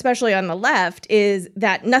 especially on the left, is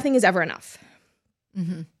that nothing is ever enough.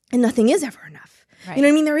 And nothing is ever enough. Right. You know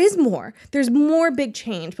what I mean? There is more. There's more big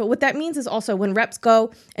change. But what that means is also when reps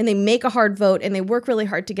go and they make a hard vote and they work really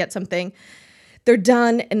hard to get something, they're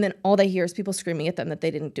done. And then all they hear is people screaming at them that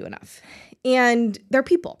they didn't do enough. And they're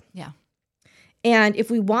people. Yeah. And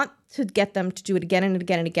if we want to get them to do it again and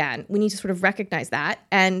again and again, we need to sort of recognize that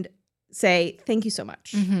and say, thank you so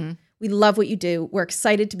much. We love what you do. We're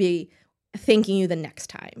excited to be thanking you the next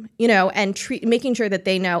time, and making sure that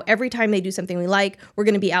they know every time they do something we like, we're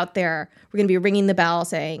going to be out there. We're going to be ringing the bell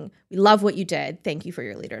saying, we love what you did. Thank you for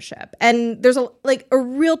your leadership. And there's a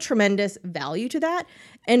real tremendous value to that.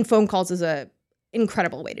 And phone calls is a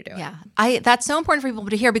incredible way to do it. Yeah. That's so important for people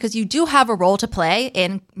to hear because you do have a role to play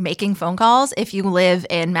in making phone calls if you live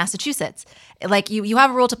in Massachusetts. Like you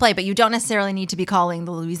have a role to play, but you don't necessarily need to be calling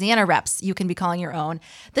the Louisiana reps. You can be calling your own.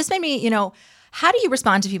 This made me, how do you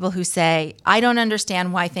respond to people who say, I don't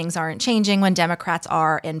understand why things aren't changing when Democrats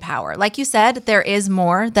are in power? Like you said, there is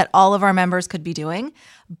more that all of our members could be doing,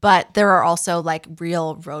 but there are also like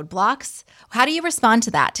real roadblocks. How do you respond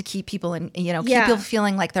to that to keep people keep people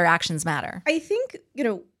feeling like their actions matter? I think,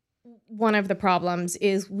 one of the problems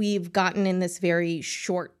is we've gotten in this very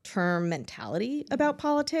short-term mentality about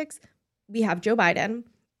politics. We have Joe Biden.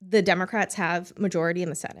 The Democrats have majority in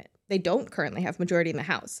the Senate. They don't currently have majority in the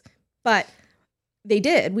House, but we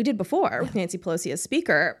did before with Nancy Pelosi as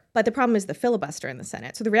speaker, but the problem is the filibuster in the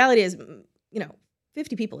Senate. So the reality is,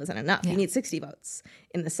 50 people isn't enough. You need 60 votes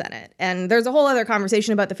in the Senate. And there's a whole other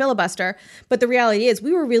conversation about the filibuster, but the reality is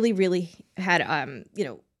we were really had,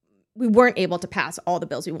 we weren't able to pass all the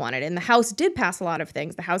bills we wanted. And the House did pass a lot of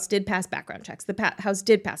things. The House did pass background checks. The House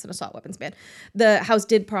did pass an assault weapons ban. The House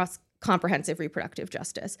did pass comprehensive reproductive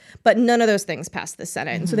justice, but none of those things passed the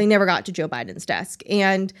Senate. And so they never got to Joe Biden's desk.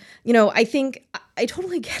 And, I think I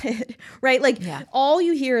totally get it, right? Like all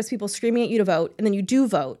you hear is people screaming at you to vote, and then you do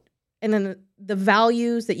vote. And then the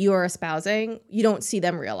values that you are espousing, you don't see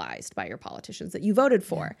them realized by your politicians that you voted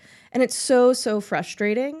for. And it's so, so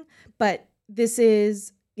frustrating, but this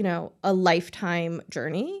is, a lifetime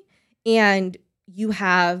journey. And you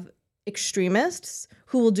have extremists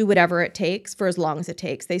who will do whatever it takes for as long as it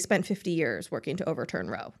takes. They spent 50 years working to overturn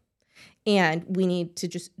Roe. And we need to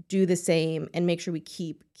just do the same and make sure we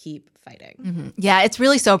keep fighting. Yeah, it's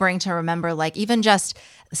really sobering to remember, like, even just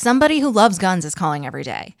somebody who loves guns is calling every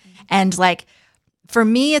day. And like, for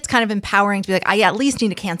me, it's kind of empowering to be like, I at least need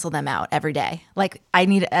to cancel them out every day. Like I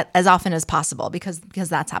need it as often as possible because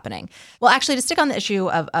that's happening. Well, actually, to stick on the issue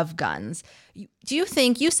of guns, do you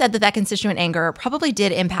think, you said that constituent anger probably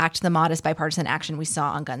did impact the modest bipartisan action we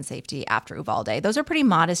saw on gun safety after Uvalde? Those are pretty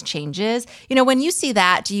modest changes. When you see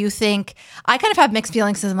that, do you think, I kind of have mixed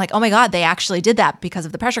feelings because I'm like, oh my God, they actually did that because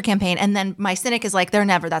of the pressure campaign. And then my cynic is like,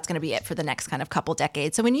 that's going to be it for the next kind of couple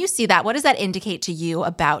decades. So when you see that, what does that indicate to you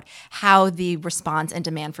about how the response and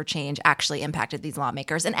demand for change actually impacted these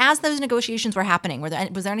lawmakers? And as those negotiations were happening, were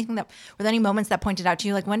there any moments that pointed out to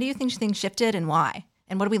you, like, when do you think things shifted and why?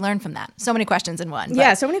 And what do we learn from that? So many questions in one. But.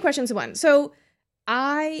 Yeah, so many questions in one. So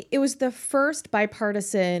it was the first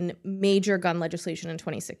bipartisan major gun legislation in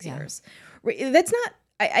 26 years. That's not,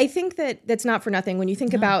 I think that's not for nothing. When you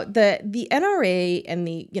think about the NRA and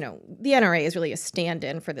the NRA is really a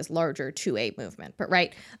stand-in for this larger 2A movement, but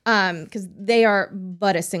because they are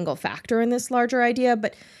but a single factor in this larger idea.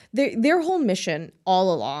 But their whole mission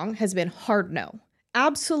all along has been hard no,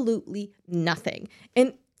 absolutely nothing.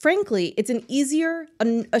 And frankly, it's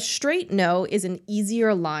a straight no is an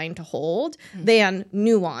easier line to hold than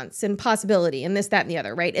nuance and possibility and this, that, and the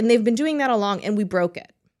other, right? And they've been doing that all along, and we broke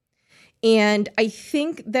it. And I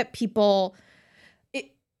think that people,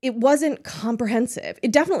 it wasn't comprehensive.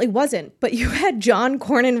 It definitely wasn't. But you had John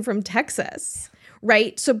Cornyn from Texas,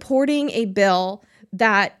 right, supporting a bill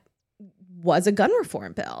that was a gun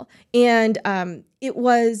reform bill. And it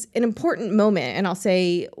was an important moment. And I'll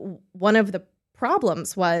say one of the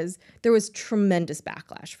problems was there was tremendous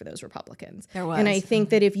backlash for those Republicans. There was. And I think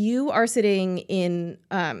that if you are sitting in,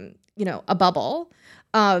 a bubble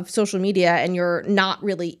of social media and you're not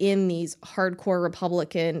really in these hardcore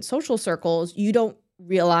Republican social circles, you don't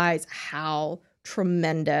realize how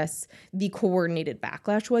tremendous the coordinated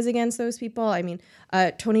backlash was against those people. I mean,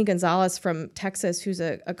 Tony Gonzalez from Texas, who's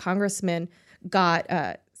a congressman, got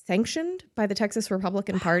sanctioned by the Texas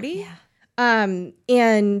Republican Party. And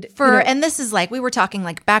this is like, we were talking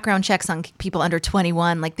like background checks on people under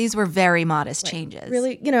 21. Like these were very modest changes.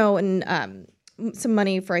 Really, and some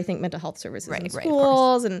money for, I think, mental health services in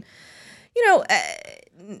schools. And,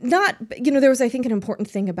 there was, I think, an important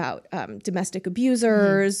thing about domestic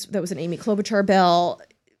abusers. That was an Amy Klobuchar bill.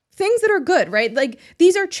 Things that are good, right? Like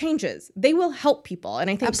these are changes. They will help people. And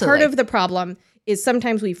I think part of the problem is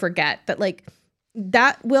sometimes we forget that like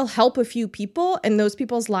that will help a few people and those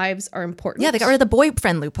people's lives are important. Yeah, they got rid of the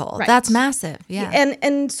boyfriend loophole. Right. That's massive. Yeah.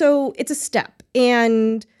 And so it's a step.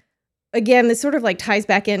 And again, this sort of like ties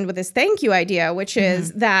back in with this thank you idea, which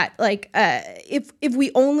is that like if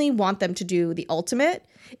we only want them to do the ultimate,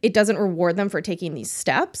 it doesn't reward them for taking these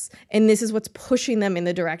steps. And this is what's pushing them in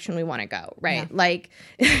the direction we want to go, right? Yeah. Like,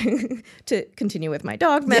 to continue with my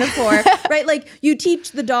dog metaphor, right? Like you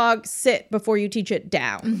teach the dog sit before you teach it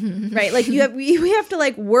down, right? Like we have to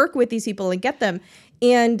like work with these people and get them.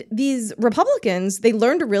 And these Republicans, they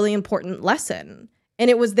learned a really important lesson. And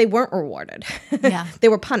it was they weren't rewarded. Yeah. They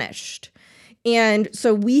were punished. And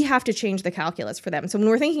so we have to change the calculus for them. So when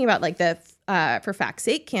we're thinking about like the For Fact's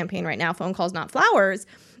Sake campaign right now, Phone Calls Not Flowers,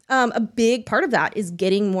 a big part of that is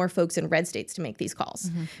getting more folks in red states to make these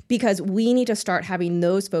calls because we need to start having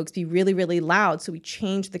those folks be really, really loud. So we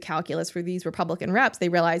change the calculus for these Republican reps. They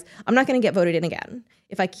realize I'm not going to get voted in again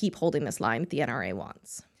if I keep holding this line that the NRA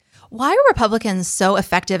wants. Why are Republicans so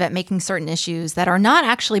effective at making certain issues that are not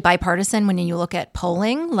actually bipartisan when you look at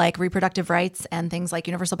polling, like reproductive rights and things like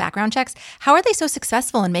universal background checks? How are they so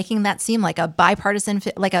successful in making that seem like a bipartisan,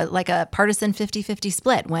 like a partisan 50-50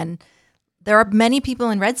 split when there are many people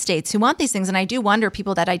in red states who want these things? And I do wonder,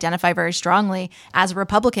 people that identify very strongly as a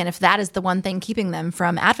Republican, if that is the one thing keeping them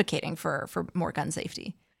from advocating for more gun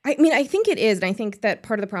safety. I mean, I think it is. And I think that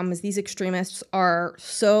part of the problem is these extremists are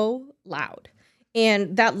so loud.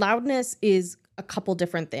 And that loudness is a couple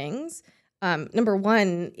different things. Number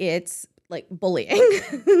one, it's like bullying.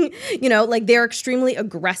 Like they're extremely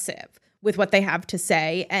aggressive with what they have to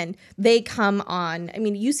say. And they come on, I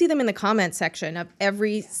mean, you see them in the comment section of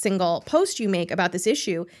every single post you make about this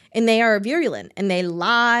issue, and they are virulent and they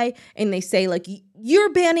lie and they say like,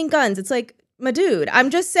 you're banning guns. It's like, my dude, I'm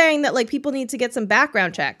just saying that like people need to get some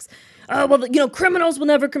background checks. Well, criminals will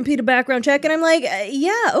never complete a background check. And I'm like,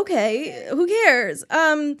 yeah, okay, who cares?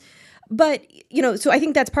 But so I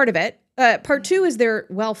think that's part of it. Part two is they're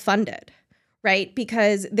well-funded, right?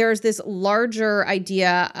 Because there's this larger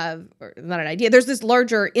there's this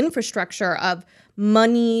larger infrastructure of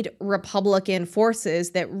moneyed Republican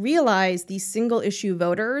forces that realize these single issue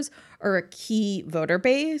voters are a key voter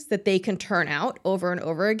base that they can turn out over and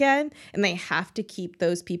over again. And they have to keep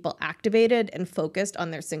those people activated and focused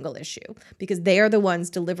on their single issue because they are the ones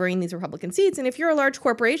delivering these Republican seats. And if you're a large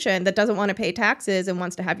corporation that doesn't want to pay taxes and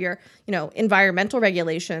wants to have your, environmental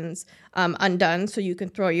regulations undone so you can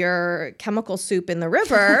throw your chemical soup in the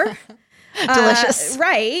river... Delicious.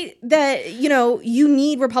 Right. That, you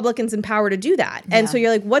need Republicans in power to do that. And so you're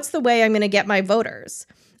like, what's the way I'm going to get my voters?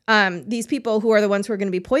 These people who are the ones who are going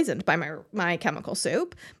to be poisoned by my chemical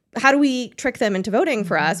soup. How do we trick them into voting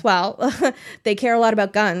for us? Well, they care a lot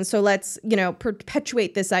about guns. So let's,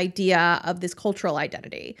 perpetuate this idea of this cultural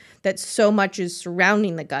identity that so much is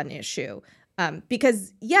surrounding the gun issue.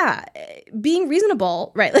 Because being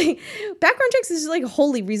reasonable, right? Like background checks is like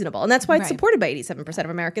wholly reasonable. And that's why it's supported by 87%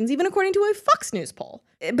 of Americans, even according to a Fox News poll.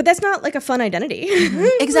 But that's not like a fun identity.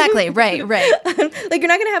 Exactly. Right. Like you're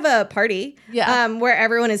not going to have a party where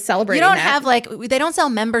everyone is celebrating. You don't have they don't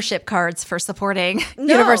sell membership cards for supporting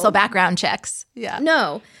universal background checks. Yeah.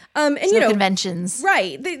 No. And conventions.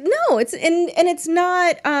 Right. It's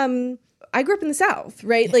not, I grew up in the South,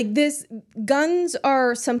 right? Yeah. Like guns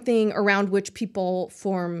are something around which people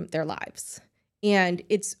form their lives. And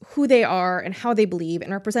it's who they are and how they believe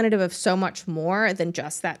and representative of so much more than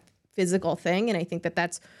just that physical thing. And I think that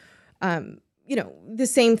that's, the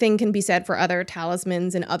same thing can be said for other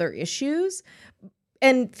talismans and other issues.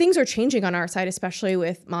 And things are changing on our side, especially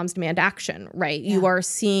with Moms Demand Action, right? Yeah. You are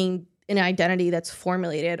seeing an identity that's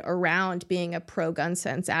formulated around being a pro-gun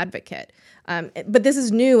sense advocate. But this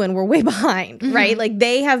is new and we're way behind, right? Like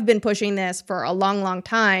they have been pushing this for a long, long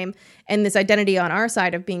time. And this identity on our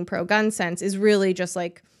side of being pro-gun sense is really just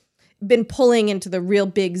like been pulling into the real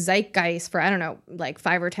big zeitgeist for,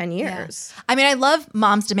 5 or 10 years. Yeah. I mean, I love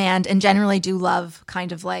Moms Demand and generally do love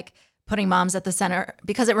kind of like putting moms at the center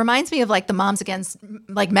because it reminds me of like the moms against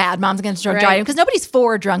moms against drunk driving, because nobody's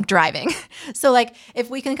for drunk driving. So like if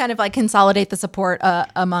we can kind of like consolidate the support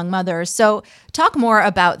among mothers. So talk more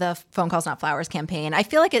about the Phone Calls Not Flowers campaign. I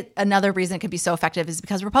feel like another reason it could be so effective is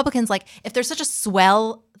because Republicans, like if there's such a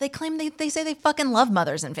swell, they claim they say they fucking love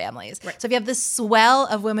mothers and families. Right. So if you have this swell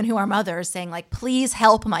of women who are mothers saying like, please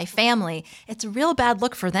help my family, it's a real bad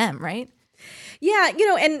look for them, right? Yeah,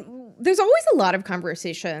 and there's always a lot of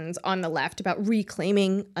conversations on the left about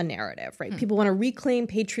reclaiming a narrative, right? People want to reclaim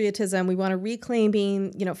patriotism. We want to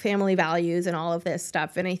reclaiming, family values and all of this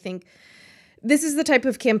stuff. And I think this is the type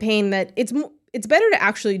of campaign that it's better to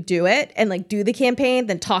actually do it and like do the campaign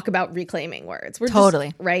than talk about reclaiming words. We're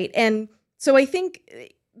totally right. And so I think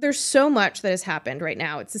there's so much that has happened right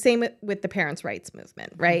now. It's the same with the parents' rights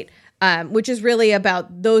movement, right? Which is really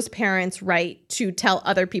about those parents' right to tell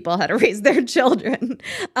other people how to raise their children.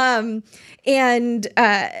 The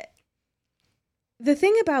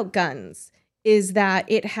thing about guns is that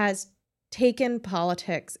it has taken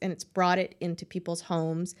politics and it's brought it into people's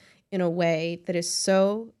homes in a way that is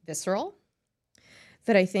so visceral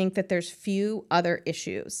that I think that there's few other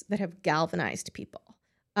issues that have galvanized people.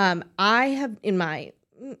 I have, in my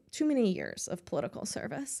too many years of political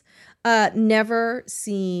service, never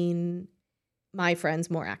seen my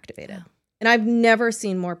friends more activated. Yeah. And I've never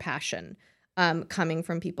seen more passion coming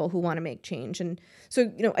from people who want to make change. And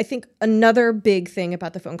so, I think another big thing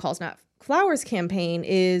about the Phone Calls Not Flowers campaign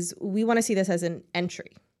is we want to see this as an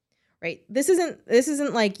entry, right? This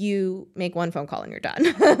isn't like you make one phone call and you're done.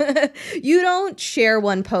 You don't share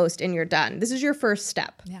one post and you're done. This is your first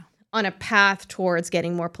step. Yeah. On a path towards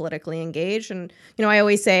getting more politically engaged. And, I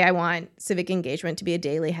always say I want civic engagement to be a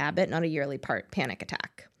daily habit, not a yearly panic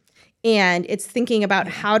attack. And it's thinking about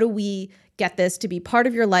how do we get this to be part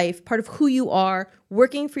of your life, part of who you are,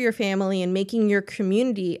 working for your family and making your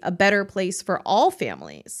community a better place for all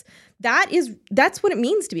families. That's what it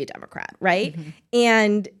means to be a Democrat, right? Mm-hmm.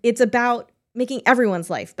 And it's about making everyone's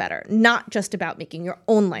life better, not just about making your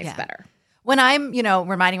own life better. When I'm,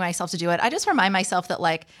 reminding myself to do it, I just remind myself that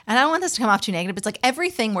and I don't want this to come off too negative, it's like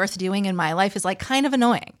everything worth doing in my life is like kind of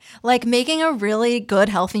annoying. Like making a really good,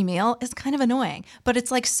 healthy meal is kind of annoying, but it's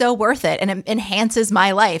like so worth it and it enhances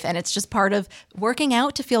my life. And it's just part of working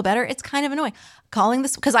out to feel better. It's kind of annoying. Calling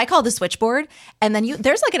this, because I call the switchboard and then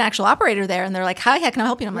there's like an actual operator there and they're like, hi, can I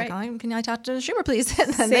help you? And I'm like, can I talk to Schumer, please?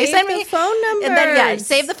 And then they send me phone numbers. And then,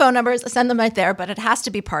 save the phone numbers, send them right there. But it has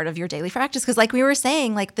to be part of your daily practice. Because like we were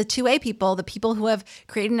saying, like the 2A people, the people who have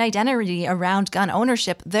created an identity around gun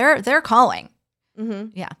ownership, they're calling. Mm-hmm.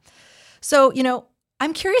 Yeah. So,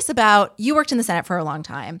 I'm curious about, you worked in the Senate for a long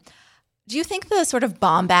time. Do you think the sort of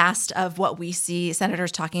bombast of what we see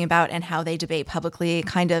senators talking about and how they debate publicly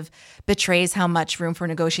kind of betrays how much room for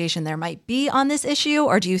negotiation there might be on this issue?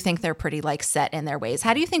 Or do you think they're pretty set in their ways?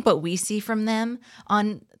 How do you think what we see from them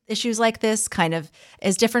on issues like this kind of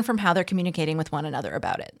is different from how they're communicating with one another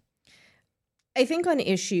about it? I think on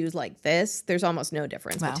issues like this, there's almost no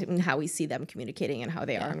difference between how we see them communicating and how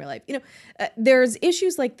they are in real life. There's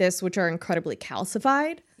issues like this which are incredibly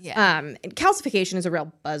calcified. Yeah. And calcification is a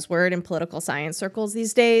real buzzword in political science circles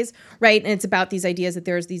these days, right? And it's about these ideas that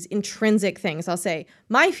there's these intrinsic things. I'll say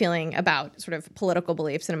my feeling about sort of political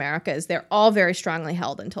beliefs in America is they're all very strongly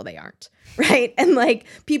held until they aren't, right? And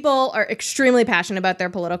people are extremely passionate about their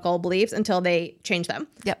political beliefs until they change them.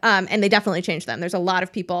 Yep. And they definitely change them. There's a lot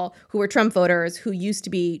of people who were Trump voters who used to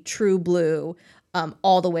be true blue,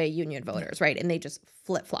 all the way union voters, right? And they just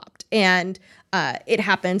flip-flopped. And it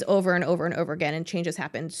happens over and over and over again, and changes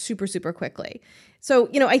happen super, super quickly. So,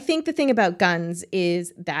 I think the thing about guns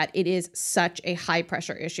is that it is such a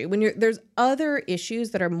high-pressure issue. There's other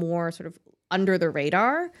issues that are more sort of under the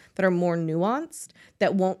radar, that are more nuanced,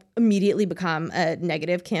 that won't immediately become a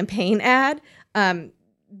negative campaign ad,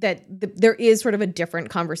 there is sort of a different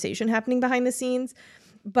conversation happening behind the scenes.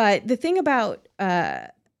 But the thing about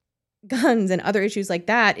guns and other issues like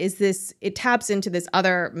that is it taps into this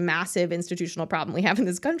other massive institutional problem we have in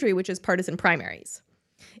this country, which is partisan primaries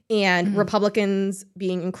and Republicans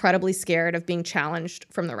being incredibly scared of being challenged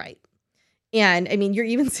from the right. And I mean, you're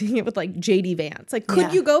even seeing it with J.D. Vance.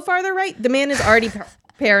 Could you go farther right? The man is already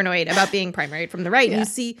paranoid about being primaried from the right. Yeah.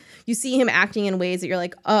 And you see him acting in ways that you're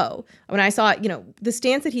like, oh, when I saw, the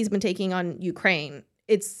stance that he's been taking on Ukraine,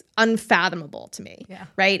 it's unfathomable to me. Yeah.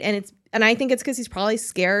 Right. And I think it's because he's probably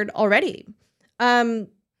scared already. And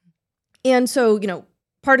so,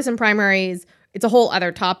 partisan primaries, it's a whole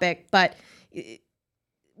other topic, but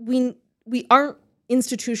we aren't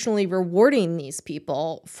institutionally rewarding these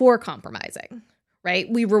people for compromising, right?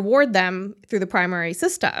 We reward them through the primary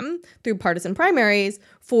system, through partisan primaries,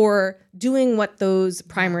 for doing what those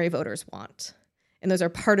primary voters want. And those are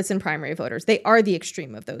partisan primary voters. They are the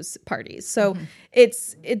extreme of those parties. So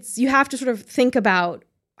it's you have to sort of think about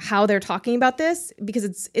how they're talking about this,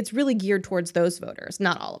 because it's really geared towards those voters,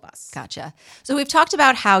 not all of us. Gotcha. So we've talked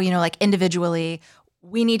about how, like individually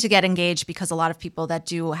we need to get engaged, because a lot of people that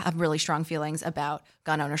do have really strong feelings about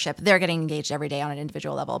gun ownership, they're getting engaged every day on an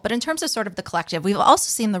individual level. But in terms of sort of the collective, we've also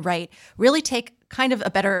seen the right really take kind of a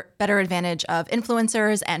better advantage of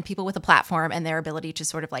influencers and people with a platform and their ability to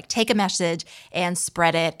sort of like take a message and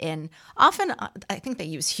spread it in, often I think they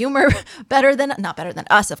use humor not better than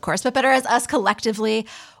us, of course, but better as us collectively.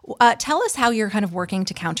 Tell us how you're kind of working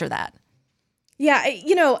to counter that. Yeah,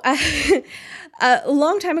 a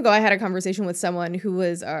long time ago, I had a conversation with someone who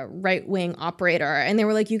was a right-wing operator, and they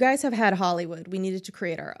were like, you guys have had Hollywood. We needed to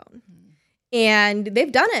create our own. And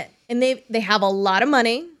they've done it. And they have a lot of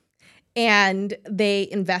money, and they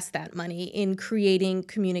invest that money in creating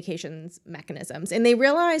communications mechanisms. And they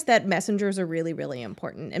realize that messengers are really, really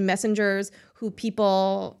important, and messengers who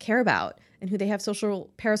people care about and who they have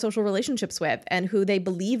parasocial relationships with, and who they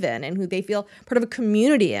believe in, and who they feel part of a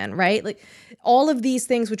community in, right? Like all of these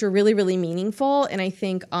things, which are really, really meaningful. And I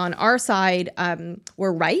think on our side,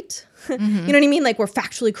 we're right. You know what I mean? Like we're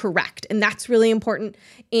factually correct, and that's really important.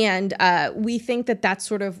 And we think that that's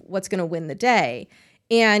sort of what's going to win the day.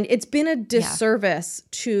 And it's been a disservice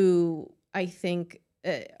to, I think,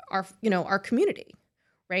 our community,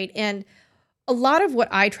 right? And a lot of what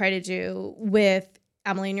I try to do with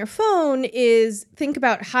Emily and Your Phone is think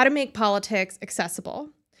about how to make politics accessible,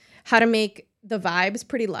 how to make the vibes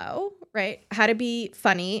pretty low, right? How to be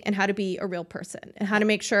funny, and how to be a real person, and how to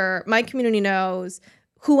make sure my community knows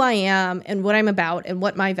who I am and what I'm about and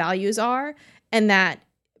what my values are, and that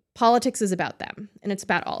politics is about them and it's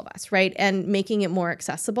about all of us, right? And making it more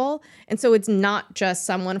accessible. And so it's not just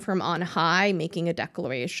someone from on high making a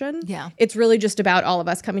declaration. Yeah. It's really just about all of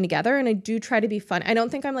us coming together. And I do try to be fun. I don't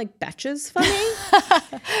think I'm like Betches funny,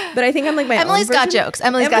 but I think I'm like my Emily's own got version. jokes.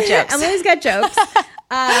 Emily's got jokes. Emily's got jokes.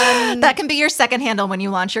 That can be your second handle when you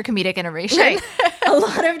launch your comedic iteration. Right. A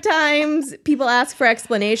lot of times people ask for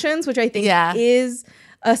explanations, which I think is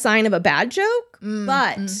a sign of a bad joke,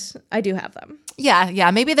 but I do have them. Yeah.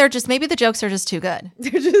 Maybe the jokes are just too good.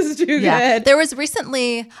 They're just too good. There was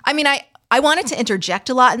recently, I wanted to interject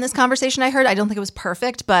a lot in this conversation I heard. I don't think it was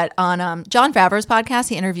perfect, but on Jon Favreau's podcast,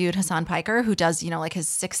 he interviewed Hassan Piker, who does, like his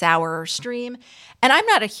 6-hour stream. And I'm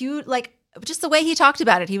not a huge, just the way he talked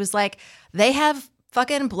about it, he was like, they have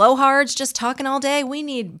fucking blowhards just talking all day. We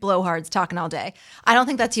need blowhards talking all day. I don't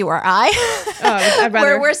think that's you or I. I'd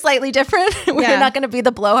rather... We're slightly different. We're not going to be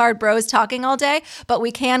the blowhard bros talking all day, but we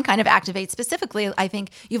can kind of activate specifically. I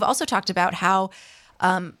think you've also talked about how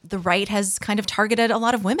the right has kind of targeted a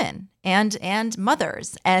lot of women and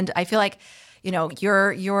mothers. And I feel like,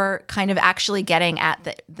 you're kind of actually getting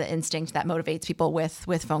at the instinct that motivates people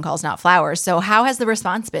with phone calls, not flowers. So how has the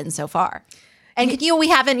response been so far? And we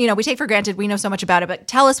haven't, we take for granted we know so much about it, but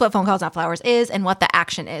tell us what Phone Calls Not Flowers is and what the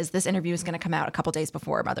action is. This interview is going to come out a couple days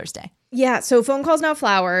before Mother's Day. Yeah, so Phone Calls Not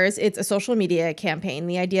Flowers, it's a social media campaign.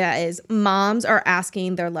 The idea is moms are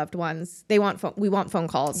asking their loved ones, we want phone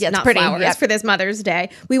calls, not flowers for this Mother's Day.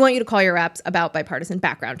 We want you to call your reps about bipartisan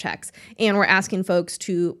background checks. And we're asking folks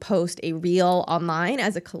to post a reel online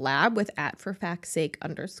as a collab with @forfactsake_,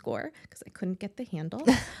 because I couldn't get the handle.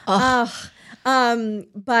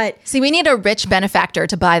 But see, we need a rich benefactor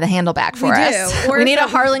to buy the handle back for us. We need a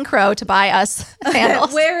Harlan Crow to buy us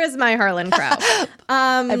handles. Where is my Harlan Crow?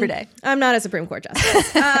 Every day. I'm not a Supreme Court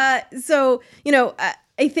justice. So,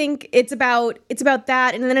 I think it's about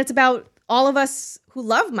that. And then it's about all of us who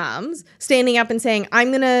love moms standing up and saying,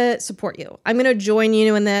 I'm going to support you. I'm going to join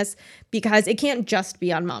you in this, because it can't just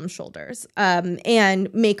be on mom's shoulders,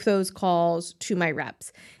 and make those calls to my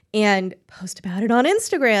reps and post about it on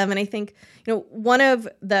Instagram. And I think, one of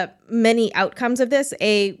the many outcomes of this,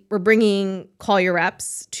 we're bringing Call Your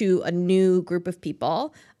Reps to a new group of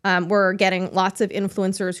people. We're getting lots of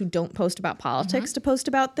influencers who don't post about politics to post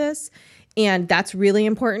about this. And that's really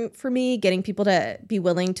important for me, getting people to be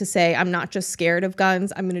willing to say, I'm not just scared of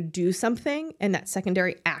guns, I'm going to do something. And that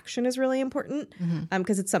secondary action is really important,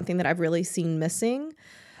 because it's something that I've really seen missing.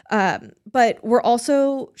 But we're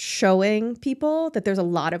also showing people that there's a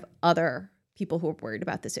lot of other people who are worried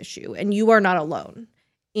about this issue, and you are not alone.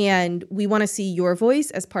 And we want to see your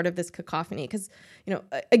voice as part of this cacophony. Because,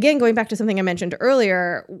 again, going back to something I mentioned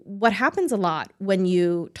earlier, what happens a lot when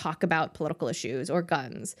you talk about political issues or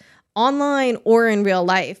guns, online or in real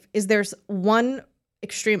life, is there's one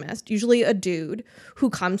extremist, usually a dude,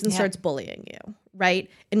 who comes and starts bullying you, right?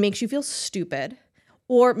 And makes you feel stupid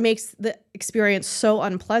or makes the experience so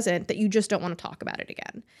unpleasant that you just don't want to talk about it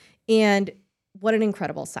again. And what an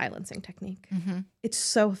incredible silencing technique. It's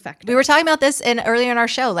so effective. We were talking about this earlier in our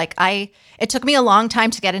show. Like it took me a long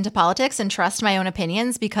time to get into politics and trust my own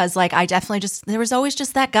opinions because like I definitely there was always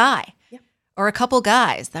just that guy or a couple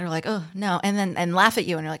guys that are like, oh no. And laugh at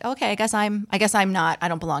you. And you're like, okay, I guess I'm not, I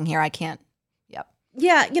don't belong here. I can't. Yep.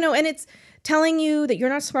 Yeah. And it's telling you that you're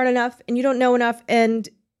not smart enough and you don't know enough and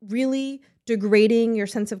really degrading your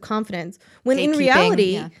sense of confidence when in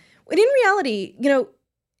reality,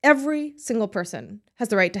 every single person has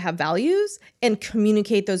the right to have values and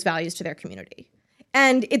communicate those values to their community.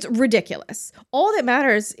 And it's ridiculous. All that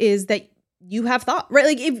matters is that you have thought, right?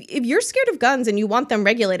 Like if you're scared of guns and you want them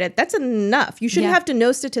regulated, that's enough. You shouldn't have to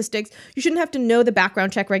know statistics. You shouldn't have to know the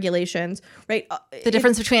background check regulations, right? The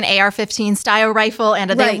difference between AR-15 style rifle and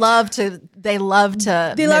they love to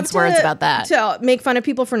mince words about that. To make fun of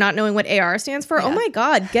people for not knowing what AR stands for. Yeah. Oh my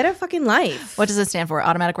God, get a fucking life. What does it stand for?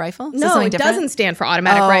 Automatic rifle? No, it doesn't stand for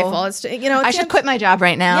automatic rifle. It's I should quit my job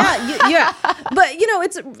right now. Yeah. But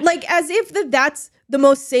it's like as if that's the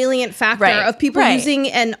most salient factor of people using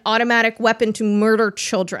an automatic weapon to murder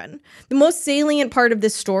children. The most salient part of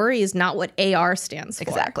this story is not what AR stands for.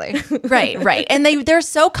 Exactly. Right. And they're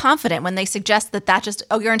so confident when they suggest that just,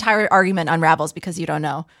 your entire argument unravels because you don't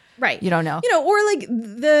know. Right. You don't know. Or like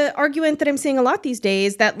the argument that I'm seeing a lot these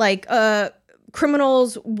days that like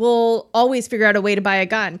criminals will always figure out a way to buy a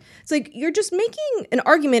gun. It's like you're just making an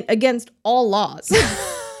argument against all laws.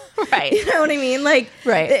 Right. You know what I mean? Like,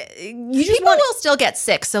 people will still get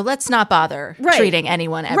sick, so let's not bother treating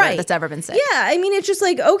anyone ever that's ever been sick. Yeah. I mean, it's just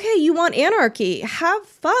like, okay, you want anarchy. Have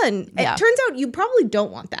fun. Yeah. It turns out you probably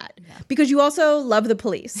don't want that because you also love the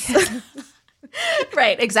police.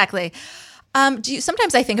 Right. Exactly.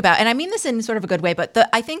 Sometimes I think about, and I mean this in sort of a good way, but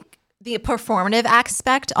I think the performative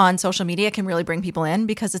aspect on social media can really bring people in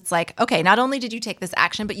because it's like, okay, not only did you take this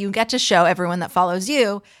action, but you get to show everyone that follows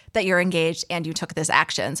you that you're engaged and you took this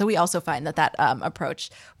action. So we also find that approach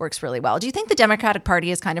works really well. Do you think the Democratic Party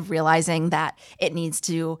is kind of realizing that it needs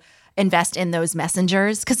to invest in those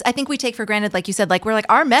messengers? Because I think we take for granted, like you said, like we're like,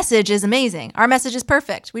 our message is amazing. Our message is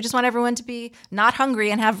perfect. We just want everyone to be not hungry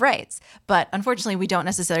and have rights. But unfortunately, we don't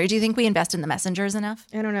necessarily. Do you think we invest in the messengers enough?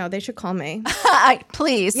 I don't know. They should call me.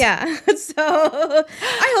 Please. Yeah. So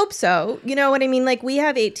I hope so. You know what I mean? Like we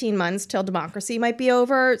have 18 months till democracy might be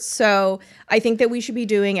over. So I think that we should be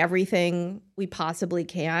doing everything we possibly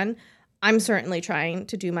can. I'm certainly trying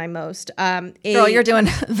to do my most. Girl, you're doing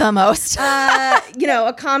the most.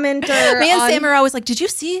 A commenter. Me and Sam are always like, did you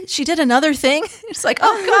see she did another thing? It's like,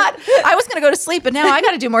 oh God, I was going to go to sleep, but now I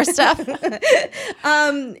got to do more stuff.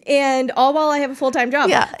 And all while I have a full-time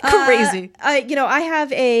job. Yeah, crazy. I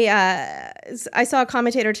have I saw a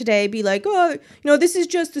commentator today be like, this is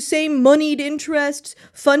just the same moneyed interest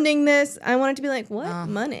funding this. I wanted to be like, what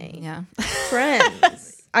money? Yeah.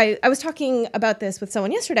 Friends. I was talking about this with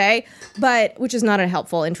someone yesterday, which is not a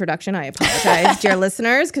helpful introduction. I apologize, dear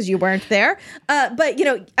listeners, because you weren't there. But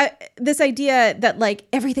this idea that like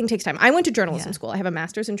everything takes time. I went to journalism school. I have a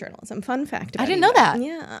master's in journalism. Fun fact. I didn't know that.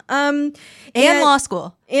 Yeah. And law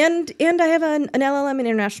school. And I have an LLM in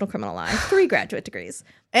international criminal law. 3 graduate degrees.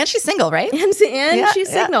 And she's single, right? And she's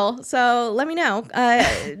single. So let me know.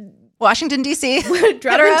 Washington, D.C.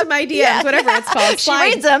 Drop into my DMs, whatever it's called. She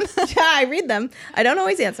reads them. Yeah, I read them. I don't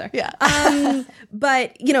always answer. Yeah.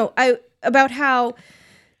 But, about how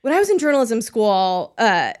when I was in journalism school,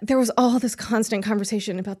 there was all this constant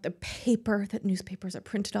conversation about the paper that newspapers are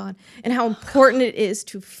printed on and how important it is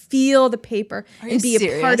to feel the paper and be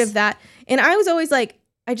a part of that. And I was always like,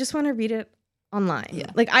 I just want to read it online. Yeah.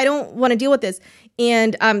 Like, I don't want to deal with this.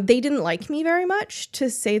 And they didn't like me very much, to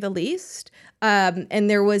say the least. And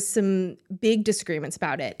there was some big disagreements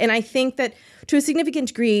about it. And I think that to a significant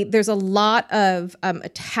degree, there's a lot of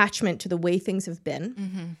attachment to the way things have been.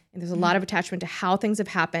 Mm-hmm. And there's a lot of attachment to how things have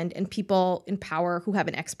happened and people in power who have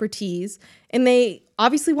an expertise. And they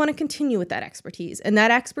obviously want to continue with that expertise. And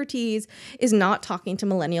that expertise is not talking to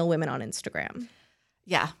millennial women on Instagram.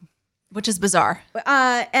 Yeah. Which is bizarre.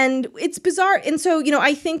 And it's bizarre. And so,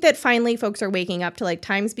 I think that finally folks are waking up to like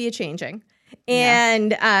times be a-changing.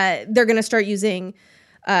 And they're going to start using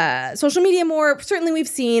social media more. Certainly, we've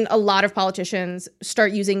seen a lot of politicians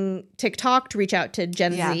start using TikTok to reach out to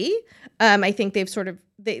Gen Z. I think they've sort of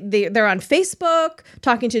they're on Facebook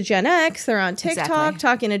talking to Gen X. They're on TikTok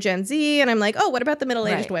talking to Gen Z. And I'm like, oh, what about the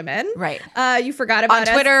middle-aged women? Right. You forgot about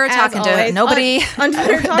on Twitter us, talking to nobody on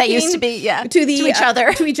Twitter talking that used to be to each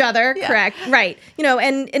other to each other. Yeah. Correct. Right.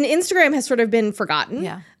 And Instagram has sort of been forgotten.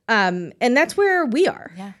 Yeah. And that's where we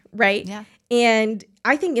are. Yeah. Right. Yeah. And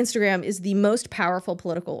I think Instagram is the most powerful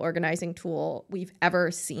political organizing tool we've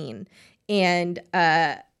ever seen. And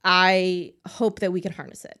I hope that we can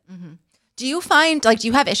harness it. Mm-hmm. Do you find, like, do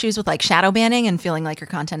you have issues with like shadow banning and feeling like your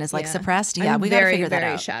content is like suppressed? Yeah, I'm we got to figure that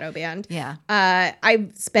very out. shadow banned. Yeah.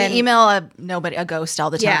 I've spent email a ghost all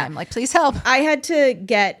the time. Like, please help. I had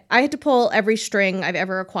to pull every string I've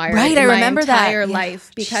ever acquired Right, in I my remember entire that.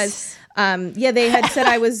 life because they had said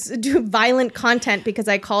I was doing violent content because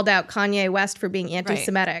I called out Kanye West for being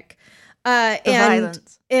anti-Semitic.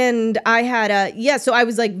 Violence. And I had so I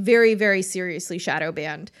was like very, very seriously shadow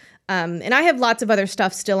banned. And I have lots of other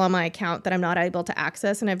stuff still on my account that I'm not able to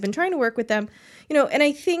access. And I've been trying to work with them, and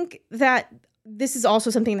I think that this is also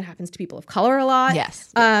something that happens to people of color a lot.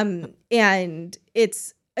 Yes. And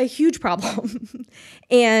it's a huge problem.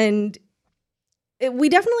 And we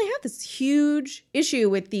definitely have this huge issue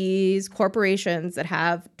with these corporations that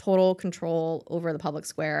have total control over the public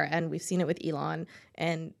square. And we've seen it with Elon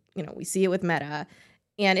and, we see it with Meta.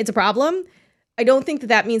 And it's a problem. I don't think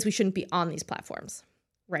that means we shouldn't be on these platforms.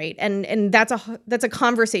 Right. And that's a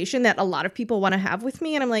conversation that a lot of people want to have with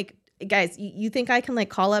me. And I'm like, guys, you think I can like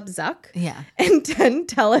call up Zuck and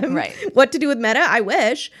tell him what to do with Meta? I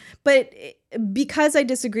wish. But because I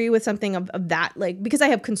disagree with something of that, like because I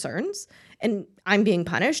have concerns and I'm being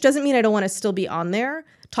punished, doesn't mean I don't want to still be on there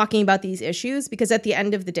talking about these issues. Because at the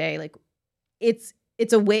end of the day, like it's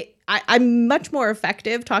a way I'm much more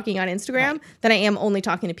effective talking on Instagram than I am only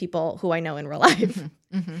talking to people who I know in real life.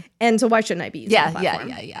 Mm-hmm. Mm-hmm. And so why shouldn't I be using the platform?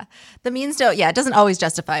 Yeah. The means don't, it doesn't always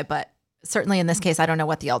justify, but certainly in this case, I don't know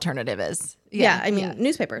what the alternative is.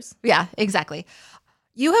 Newspapers. Yeah, exactly.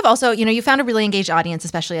 You have also, you found a really engaged audience,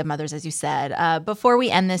 especially of mothers, as you said. Before we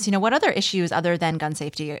end this, what other issues other than gun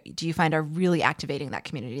safety do you find are really activating that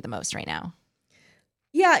community the most right now?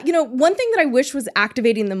 Yeah, one thing that I wish was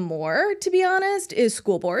activating them more, to be honest, is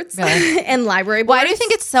school boards and library boards. Why do you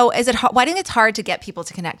think why do you think it's hard to get people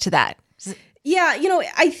to connect to that? Yeah,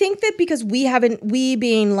 I think that because we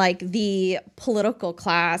being like the political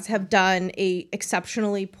class have done a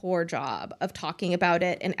exceptionally poor job of talking about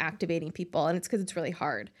it and activating people. And it's because it's really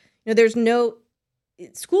hard. There's no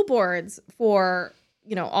school boards for,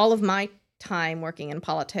 all of my time working in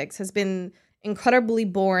politics has been incredibly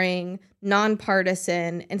boring,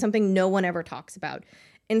 nonpartisan, and something no one ever talks about.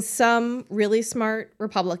 And some really smart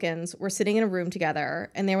Republicans were sitting in a room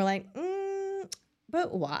together and they were like,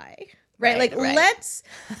 but why? Right. Let's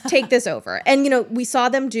take this over. And, we saw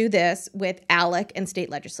them do this with ALEC and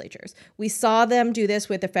state legislatures. We saw them do this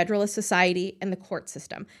with the Federalist Society and the court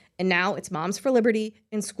system. And now it's Moms for Liberty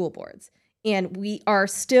and school boards. And we are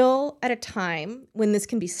still at a time when this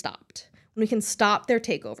can be stopped, when we can stop their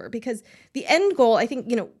takeover. Because the end goal, I think,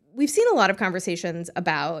 we've seen a lot of conversations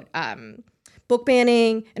about book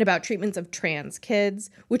banning and about treatments of trans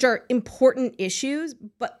kids, which are important issues,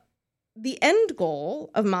 but the end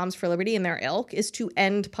goal of Moms for Liberty and their ilk is to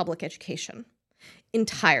end public education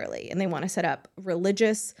entirely. And they want to set up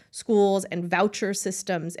religious schools and voucher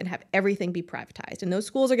systems and have everything be privatized. And those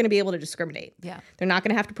schools are going to be able to discriminate. Yeah. They're not going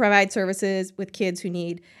to have to provide services with kids who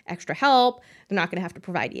need extra help. They're not going to have to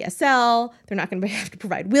provide ESL. They're not going to have to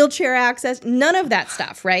provide wheelchair access. None of that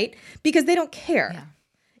stuff, right? Because they don't care. Yeah.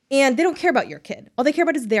 And they don't care about your kid. All they care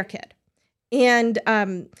about is their kid. And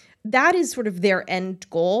that is sort of their end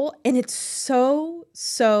goal. And it's so,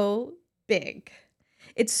 so big.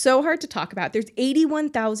 It's so hard to talk about. There's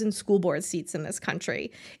 81,000 school board seats in this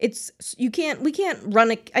country. I can't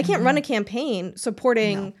run a campaign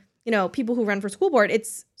supporting, people who run for school board.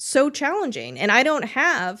 It's so challenging. And I don't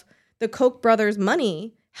have the Koch brothers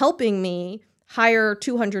money helping me hire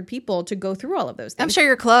 200 people to go through all of those things. I'm sure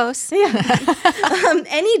you're close. Yeah.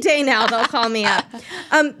 Any day now they'll call me up.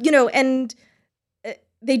 And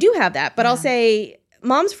they do have that. But I'll say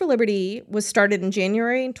Moms for Liberty was started in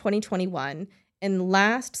January 2021. And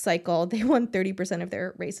last cycle, they won 30% of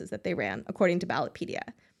their races that they ran, according to Ballotpedia.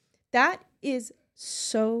 That is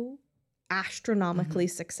so astronomically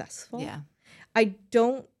successful. Yeah. I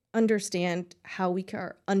don't understand how we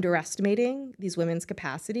are underestimating these women's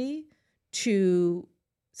capacity to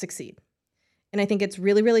succeed. And I think it's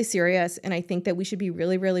really, really serious. And I think that we should be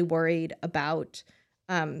really, really worried about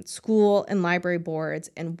school and library boards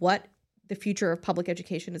and what the future of public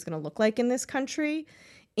education is going to look like in this country.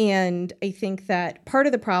 And I think that part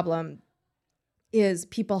of the problem is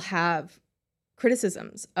people have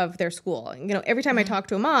criticisms of their school. And, every time I talk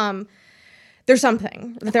to a mom, there's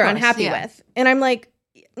something that they're unhappy with. And I'm like,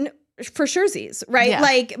 for surezies, right?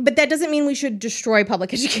 Yeah. But that doesn't mean we should destroy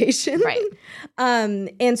public education. Right.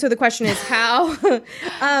 And so the question is how...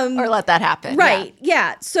 or let that happen. Right.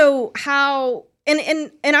 Yeah. So how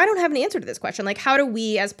and I don't have an answer to this question. Like, how do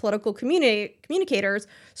we as political communicators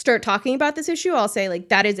start talking about this issue? I'll say, like,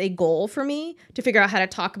 that is a goal for me, to figure out how to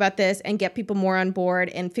talk about this and get people more on board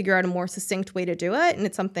and figure out a more succinct way to do it. And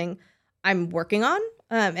it's something I'm working on.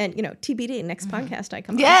 And, you know, TBD, next podcast I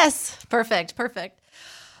come on. Yes. Perfect.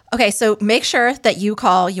 Okay, so make sure that you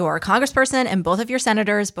call your congressperson and both of your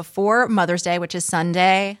senators before Mother's Day, which is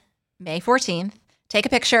Sunday, May 14th. Take a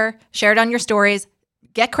picture, share it on your stories,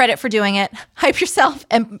 get credit for doing it, hype yourself,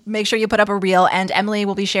 and make sure you put up a reel. And Emily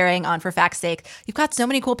will be sharing on For Fact's Sake. You've got so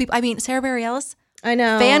many cool people. I mean, Sarah Bareilles. I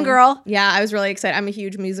know. Fangirl. Yeah, I was really excited. I'm a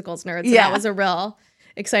huge musicals nerd, so that was a real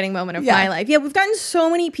exciting moment of my life. Yeah, we've gotten so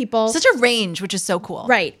many people. Such a range, which is so cool.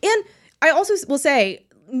 Right. And I also will say,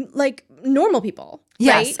 like, normal people.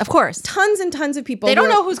 Yes, right? of course. Tons and tons of people. They don't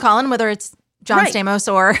know who's calling, whether it's John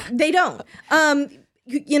Stamos or... They don't.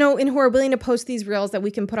 You know, and who are willing to post these reels that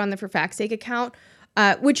we can put on the For Fact's Sake account,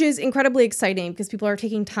 which is incredibly exciting because people are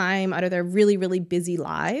taking time out of their really, really busy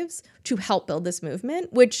lives to help build this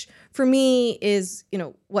movement, which for me is, you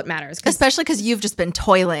know, what matters. Especially because you've just been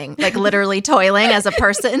toiling, like literally toiling as a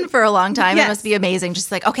person for a long time. It must be amazing.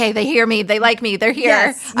 Just like, okay, they hear me. They like me. They're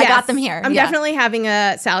here. I got them here. I'm definitely having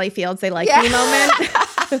a Sally Fields, they like me moment.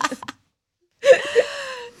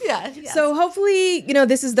 Yes. So hopefully, you know,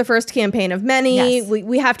 this is the first campaign of many. Yes.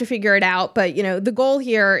 We have to figure it out. But, you know, the goal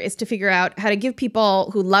here is to figure out how to give people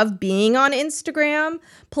who love being on Instagram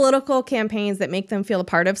political campaigns that make them feel a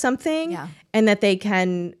part of something and that they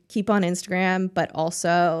can keep on Instagram, but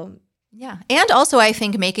also... Yeah. And also, I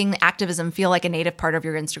think making activism feel like a native part of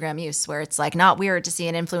your Instagram use, where it's like not weird to see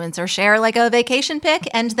an influencer share like a vacation pic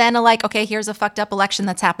and then like, okay, here's a fucked up election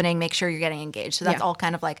that's happening. Make sure you're getting engaged. So that's all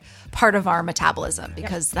kind of like part of our metabolism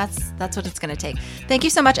because that's what it's going to take. Thank you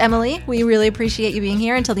so much, Emily. We really appreciate you being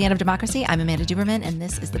here. Until the end of democracy, I'm Amanda Duberman, and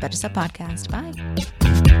this is the Betches Sup Podcast. Bye.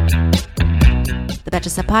 The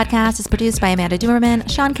Betches Sup Podcast is produced by Amanda Duberman,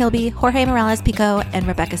 Sean Kilby, Jorge Morales-Pico, and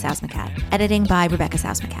Rebecca Sausmacat. Editing by Rebecca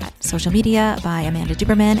Sausmacat. Social media by Amanda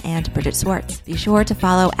Duberman and Bridget Swartz. Be sure to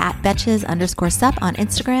follow at Betches_Sup on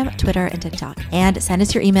Instagram, Twitter, and TikTok. And send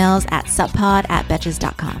us your emails at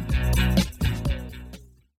suppod@betches.com.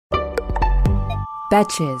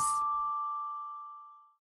 Betches.